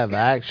you got to have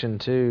action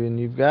too, and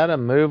you've got to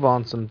move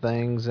on some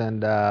things.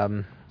 And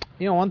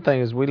one thing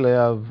is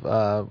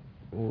we'll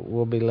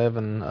be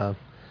living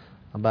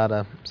about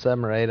a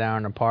 7 or 8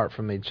 hour apart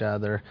from each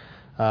other.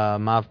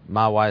 My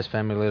wife's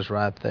family lives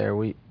right there.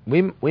 We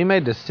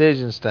made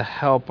decisions to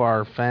help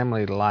our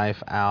family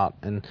life out,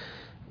 and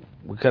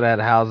we could have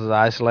had houses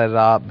isolated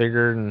out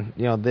bigger and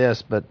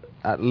this, but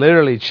I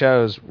literally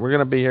chose we're going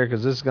to be here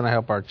because this is going to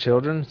help our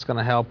children. It's going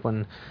to help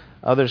when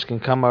others can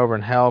come over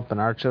and help,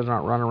 and our children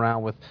aren't running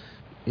around with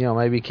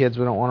maybe kids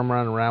we don't want them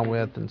running around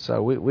with. And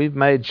so we've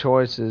made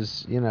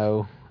choices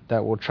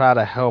that will try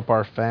to help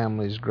our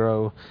families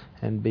grow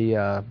and be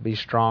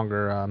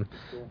stronger,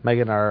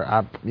 making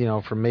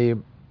for me,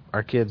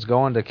 our kids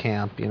going to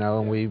camp,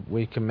 and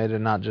we committed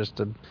not just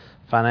to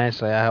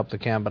financially, I help the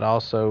camp, but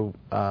also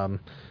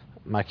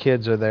my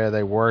kids are there,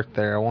 they work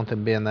there. I want them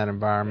to be in that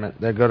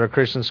environment. They go to a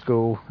Christian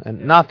school,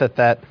 and not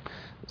that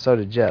so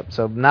did Jep.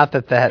 So not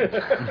that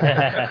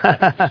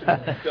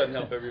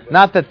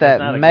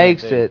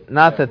makes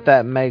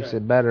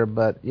it better,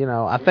 but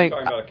I think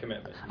talking about a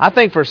commitment. I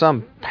think for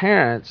some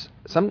parents,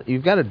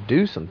 you've got to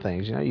do some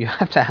things. You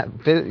have to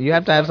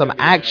have some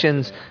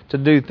actions to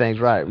do things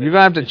right. You're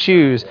gonna have to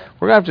choose.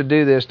 We're gonna have to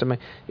do this to make.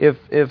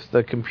 If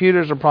the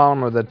computer's a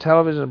problem or the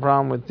television's a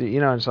problem with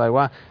it's like,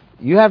 well,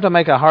 you have to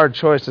make a hard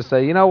choice to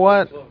say, you know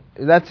what,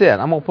 that's it.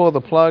 I'm gonna pull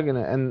the plug.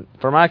 And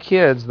for my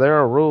kids, there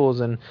are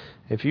rules, and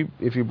if you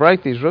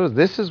break these rules,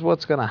 this is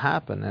what's going to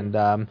happen. And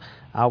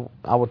I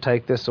will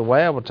take this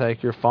away. I will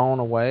take your phone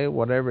away,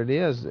 whatever it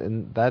is,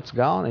 and that's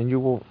gone. And you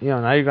will,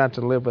 now you're going to have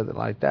to live with it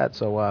like that.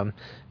 So,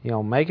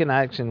 make an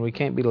action. We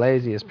can't be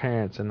lazy as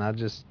parents. And I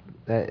just,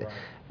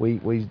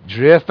 we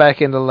drift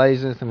back into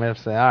laziness, and we have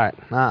to say, all right,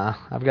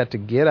 I've got to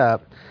get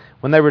up.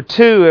 When they were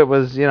 2, it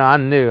was, I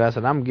knew. I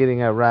said, I'm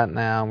getting up right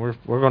now. And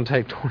we're going to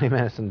take 20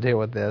 minutes and deal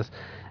with this.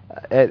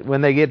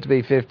 When they get to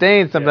be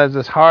 15, sometimes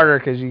it's harder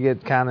because you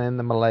get kind of in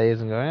the malaise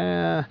and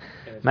go,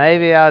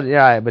 maybe I'll,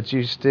 right, but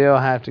you still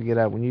have to get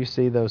up. When you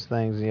see those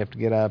things, you have to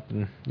get up,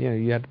 and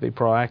you have to be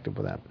proactive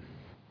with that.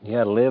 You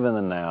got to live in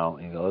the now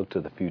and look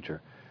to the future.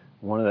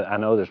 I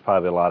know there's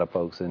probably a lot of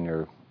folks in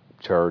your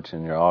church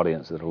and your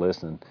audience that are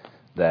listening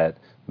that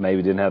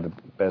maybe didn't have the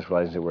best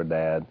relationship with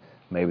Dad.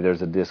 Maybe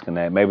there's a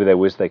disconnect. Maybe they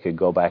wish they could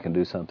go back and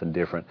do something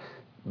different.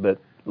 But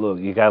look,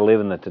 you got to live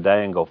in the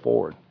today and go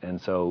forward.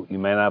 And so you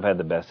may not have had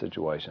the best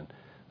situation.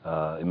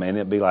 It may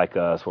not be like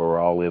us where we're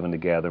all living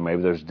together.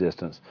 Maybe there's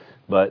distance.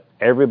 But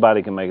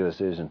everybody can make a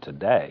decision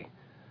today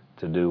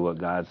to do what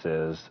God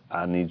says,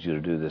 I need you to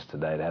do this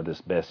today, to have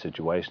this best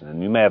situation.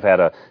 And you may have had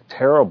a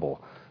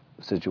terrible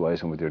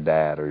situation with your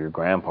dad or your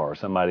grandpa or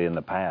somebody in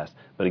the past.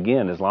 But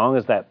again, as long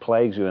as that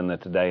plagues you in the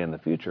today and the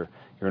future,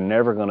 you're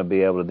never going to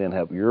be able to then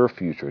help your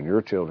future and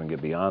your children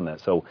get beyond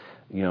that. So,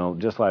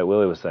 just like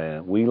Willie was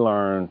saying, we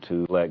learn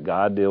to let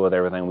God deal with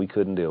everything we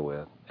couldn't deal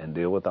with and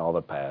deal with all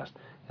the past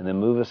and then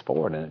move us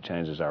forward, and it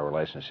changes our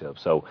relationship.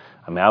 So,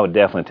 I would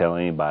definitely tell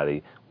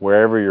anybody,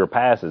 wherever your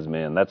past has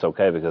been, that's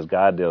okay, because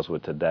God deals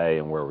with today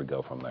and where we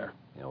go from there,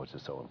 which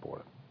is so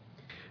important.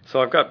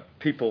 So I've got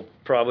people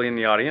probably in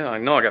the audience. I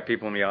know I got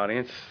people in the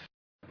audience.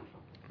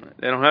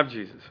 They don't have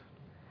Jesus.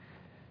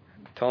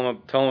 Tell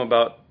them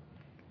about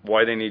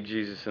why they need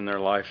Jesus in their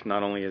life,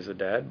 not only as a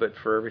dad, but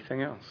for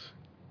everything else.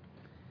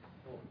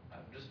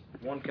 Just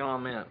one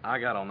comment I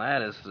got on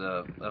that is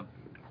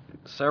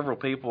several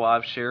people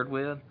I've shared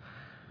with,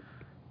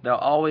 they'll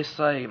always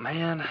say,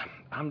 man,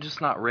 I'm just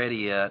not ready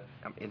yet.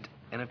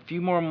 In a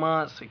few more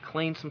months, we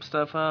clean some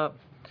stuff up.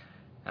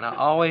 And I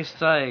always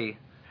say,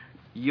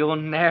 you'll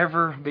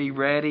never be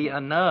ready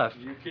enough.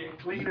 You can't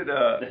clean it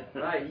up.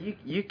 Right,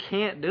 you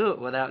can't do it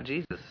without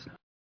Jesus.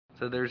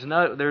 So there's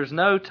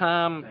no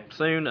time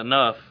soon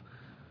enough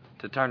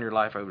to turn your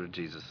life over to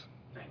Jesus.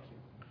 Thank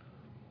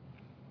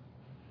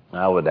you.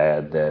 I would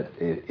add that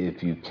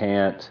if you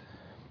can't,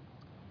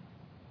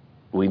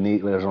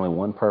 there's only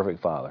one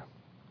perfect Father,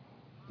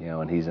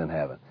 and He's in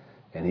heaven.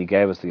 And He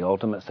gave us the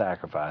ultimate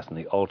sacrifice and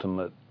the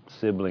ultimate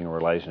sibling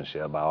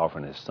relationship by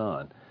offering His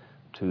Son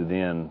to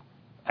then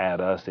add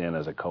us in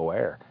as a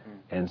co-heir.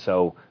 And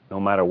so no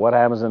matter what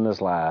happens in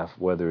this life,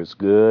 whether it's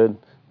good,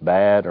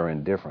 bad, or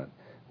indifferent,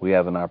 we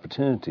have an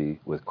opportunity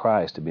with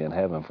Christ to be in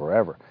heaven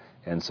forever.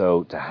 And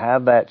so to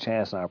have that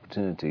chance and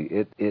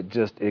opportunity,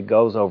 it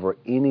goes over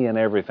any and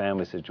every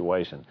family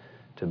situation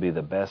to be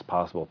the best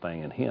possible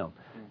thing in Him.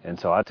 And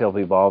so I tell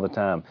people all the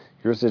time,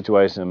 your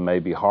situation may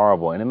be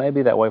horrible, and it may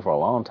be that way for a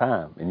long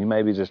time, and you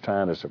may be just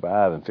trying to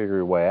survive and figure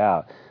your way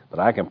out, but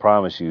I can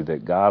promise you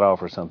that God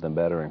offers something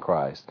better in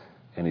Christ,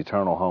 an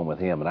eternal home with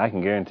Him. And I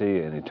can guarantee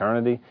you in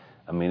eternity,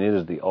 it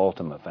is the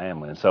ultimate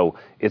family. And so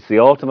it's the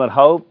ultimate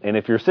hope, and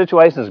if your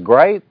situation is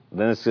great,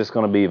 then it's just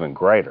going to be even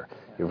greater.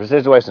 If your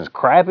situation is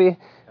crappy,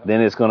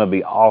 then it's going to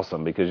be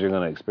awesome because you're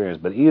going to experience.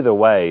 But either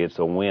way, it's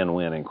a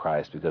win-win in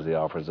Christ because He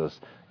offers us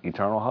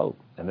eternal hope.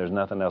 And there's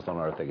nothing else on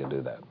earth that can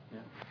do that. Yeah.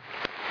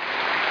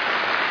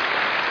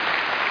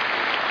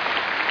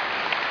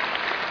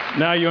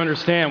 Now you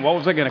understand, what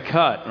was I going to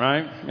cut,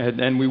 right?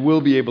 And we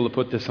will be able to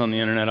put this on the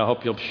internet. I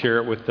hope you'll share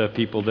it with the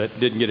people that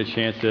didn't get a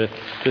chance to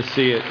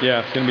see it. Yeah,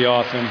 it's going to be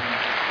awesome.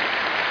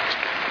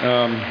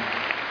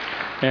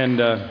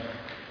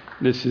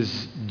 This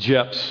is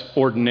Jep's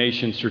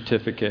ordination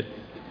certificate.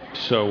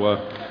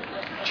 So,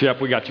 Jep,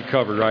 we got you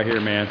covered right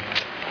here, man.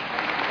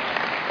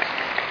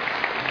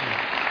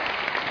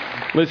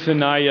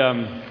 Listen,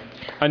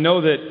 I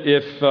know that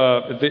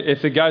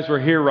if the guys were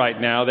here right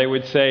now, they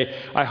would say,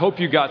 I hope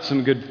you got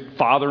some good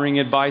fathering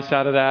advice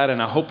out of that,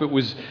 and I hope it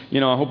was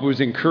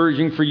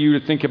encouraging for you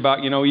to think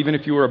about, even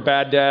if you were a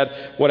bad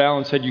dad, what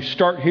Alan said, you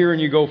start here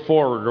and you go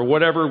forward, or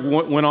whatever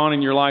went on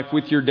in your life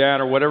with your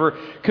dad or whatever,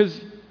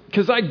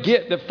 because I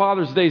get that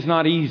Father's Day is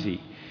not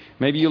easy.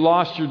 Maybe you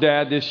lost your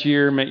dad this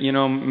year.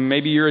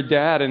 Maybe you're a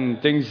dad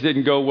and things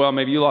didn't go well.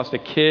 Maybe you lost a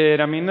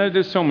kid.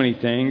 There's so many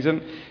things,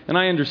 and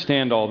I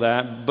understand all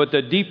that. But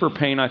the deeper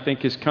pain, I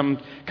think,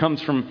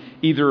 comes from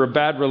either a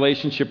bad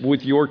relationship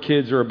with your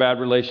kids or a bad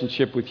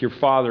relationship with your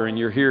father, and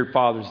you're here at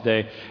Father's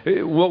Day.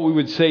 What we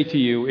would say to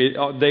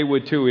you, they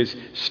would too, is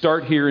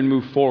start here and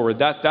move forward.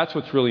 That's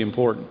what's really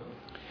important.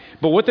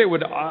 But what they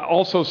would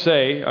also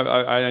say,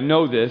 I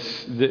know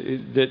this,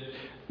 that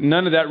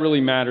none of that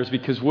really matters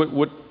because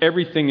what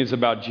everything is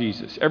about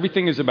Jesus.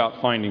 Everything is about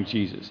finding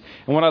Jesus.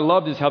 And what I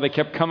loved is how they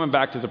kept coming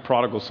back to the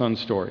prodigal son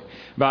story,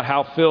 about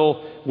how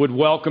Phil would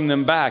welcome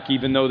them back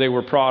even though they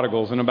were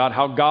prodigals, and about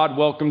how God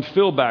welcomed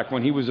Phil back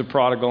when he was a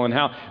prodigal, and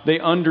how they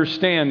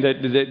understand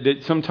that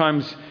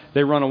sometimes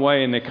they run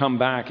away and they come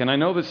back. And I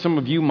know that some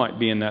of you might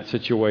be in that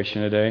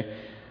situation today.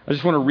 I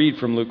just want to read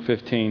from Luke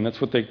 15. That's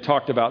what they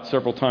talked about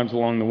several times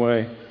along the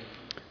way.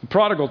 The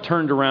prodigal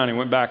turned around and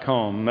went back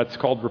home. That's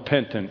called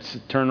repentance.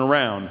 Turn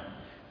around.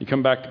 You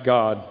come back to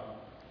God.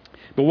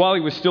 But while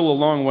he was still a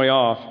long way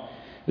off,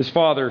 his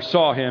father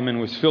saw him and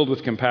was filled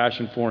with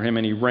compassion for him,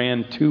 and he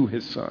ran to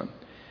his son.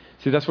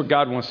 See, that's what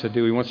God wants to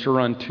do. He wants to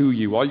run to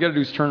you. All you got to do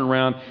is turn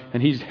around,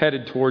 and He's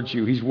headed towards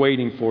you. He's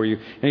waiting for you.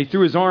 And he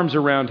threw his arms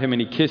around him, and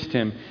he kissed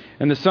him.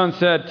 And the son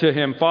said to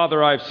him,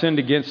 Father, I have sinned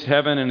against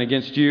heaven and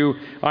against you.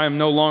 I am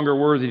no longer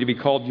worthy to be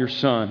called your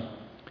son.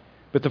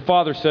 But the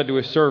father said to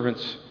his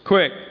servants,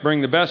 Quick,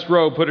 bring the best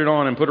robe, put it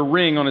on, and put a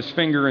ring on his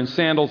finger and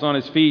sandals on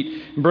his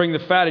feet, and bring the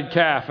fatted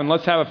calf, and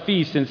let's have a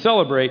feast and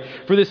celebrate.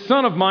 For this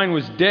son of mine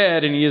was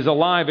dead, and he is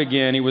alive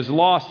again. He was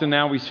lost, and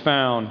now he's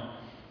found.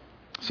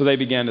 So they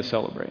began to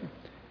celebrate.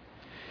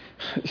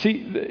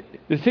 See,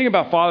 the thing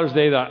about Father's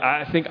Day that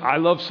I think I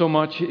love so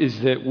much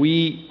is that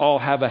we all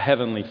have a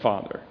heavenly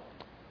Father.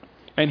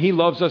 And He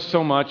loves us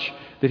so much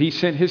that He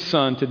sent His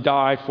Son to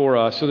die for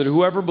us so that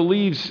whoever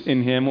believes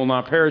in Him will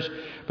not perish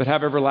but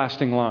have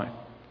everlasting life.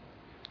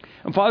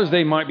 And Father's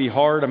Day might be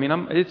hard.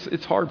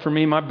 It's hard for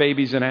me. My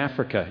baby's in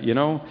Africa,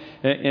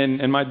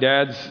 and my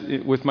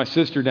dad's with my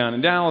sister down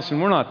in Dallas,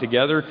 and we're not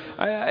together.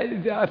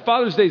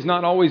 Father's Day is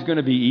not always going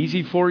to be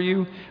easy for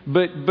you.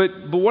 But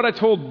what I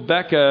told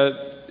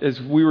Becca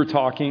as we were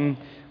talking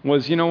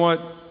was, you know what?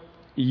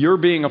 You're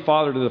being a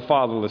father to the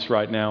fatherless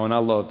right now, and I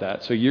love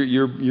that. So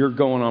you're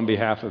going on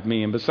behalf of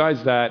me. And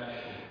besides that,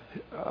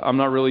 I'm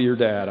not really your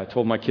dad. I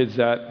told my kids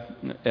that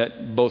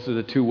at both of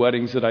the 2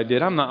 weddings that I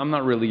did. I'm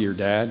not really your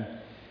dad.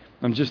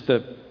 I'm just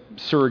a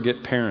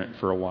surrogate parent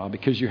for a while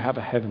because you have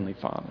a heavenly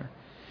Father.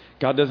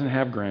 God doesn't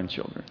have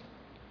grandchildren.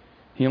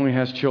 He only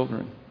has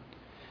children.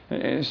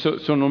 And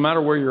so no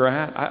matter where you're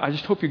at, I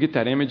just hope you get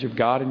that image of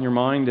God in your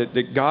mind,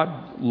 that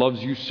God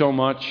loves you so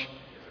much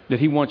that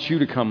He wants you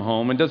to come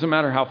home. It doesn't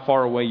matter how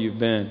far away you've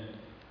been.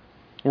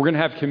 We're going to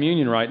have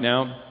communion right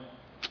now.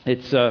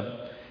 It's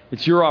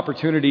your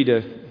opportunity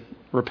to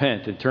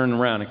repent and turn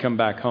around and come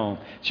back home.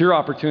 It's your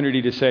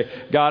opportunity to say,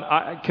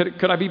 God,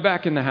 could I be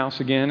back in the house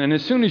again? And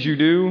as soon as you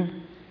do,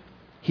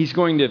 He's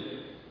going to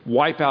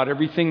wipe out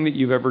everything that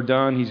you've ever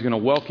done. He's going to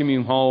welcome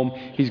you home.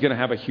 He's going to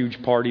have a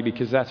huge party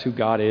because that's who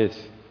God is.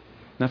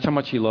 That's how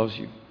much He loves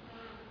you.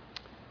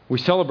 We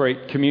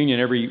celebrate communion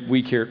every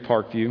week here at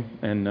Parkview.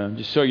 And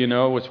just so you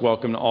know, it's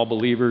welcome to all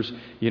believers.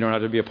 You don't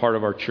have to be a part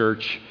of our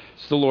church.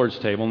 It's the Lord's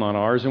table, not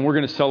ours. And we're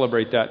going to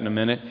celebrate that in a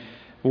minute.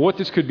 But what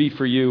this could be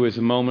for you is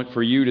a moment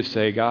for you to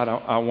say, God,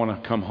 I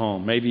want to come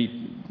home.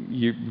 Maybe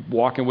you're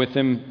walking with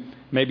Him.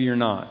 Maybe you're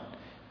not.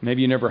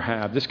 Maybe you never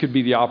have. This could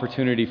be the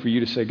opportunity for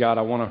you to say, God,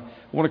 I want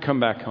to come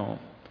back home.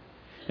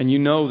 And you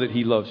know that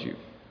He loves you.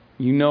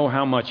 You know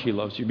how much He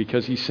loves you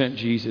because He sent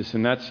Jesus.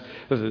 And that's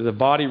the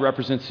body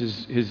represents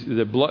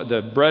the blood,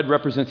 the bread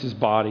represents His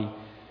body,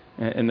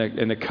 and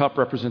the cup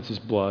represents His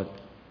blood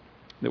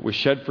that was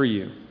shed for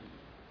you.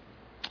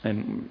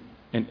 And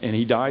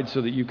He died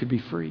so that you could be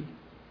free.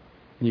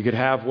 And you could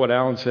have what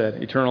Alan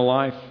said, eternal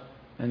life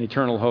and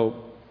eternal hope.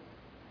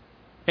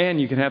 And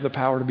you can have the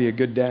power to be a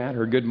good dad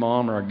or a good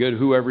mom or a good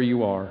whoever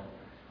you are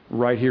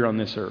right here on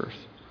this earth.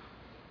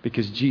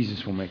 Because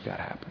Jesus will make that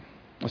happen.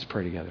 Let's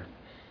pray together.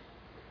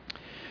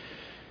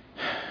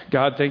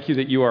 God, thank you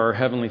that you are our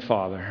Heavenly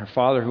Father, our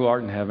Father who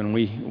art in heaven.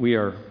 We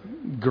are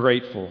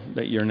grateful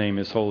that your name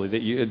is holy,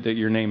 that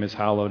your name is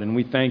hallowed. And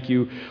we thank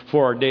you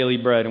for our daily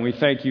bread. And we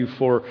thank you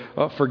for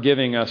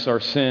forgiving us our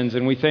sins.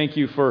 And we thank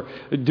you for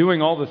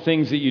doing all the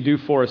things that you do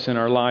for us in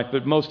our life.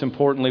 But most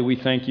importantly, we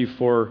thank you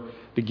for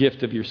the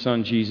gift of your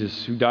Son,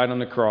 Jesus, who died on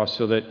the cross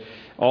so that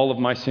all of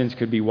my sins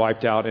could be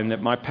wiped out and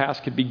that my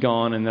past could be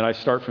gone and that I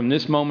start from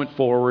this moment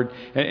forward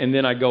and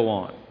then I go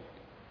on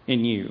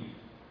in you.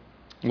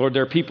 Lord,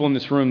 there are people in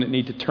this room that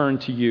need to turn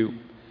to you.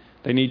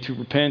 They need to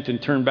repent and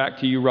turn back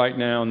to you right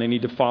now, and they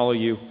need to follow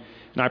you.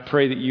 And I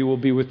pray that you will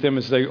be with them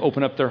as they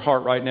open up their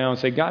heart right now and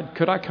say, God,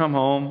 could I come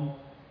home?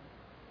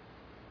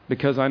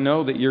 Because I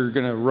know that you're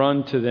going to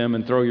run to them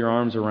and throw your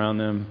arms around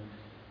them,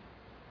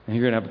 and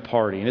you're going to have a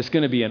party. And it's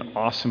going to be an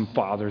awesome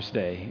Father's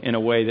Day in a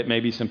way that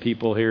maybe some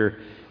people here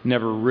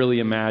never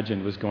really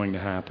imagined was going to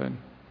happen.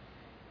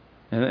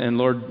 And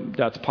Lord,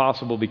 that's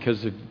possible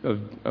because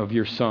of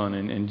your Son.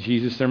 And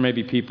Jesus, there may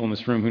be people in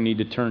this room who need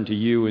to turn to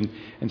you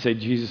and say,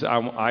 Jesus,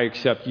 I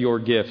accept your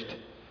gift.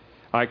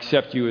 I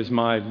accept you as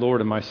my Lord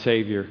and my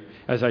Savior.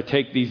 As I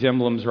take these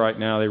emblems right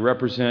now, they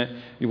represent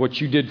what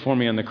you did for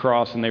me on the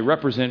cross, and they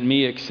represent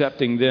me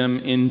accepting them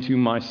into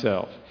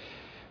myself.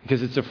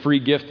 Because it's a free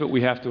gift, but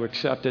we have to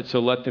accept it,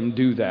 so let them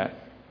do that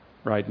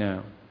right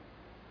now.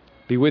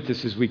 Be with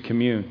us as we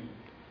commune.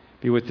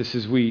 Be with us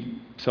as we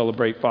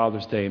celebrate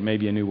Father's Day and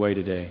maybe a new way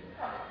today.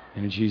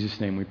 And in Jesus'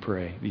 name we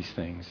pray these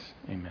things.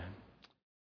 Amen.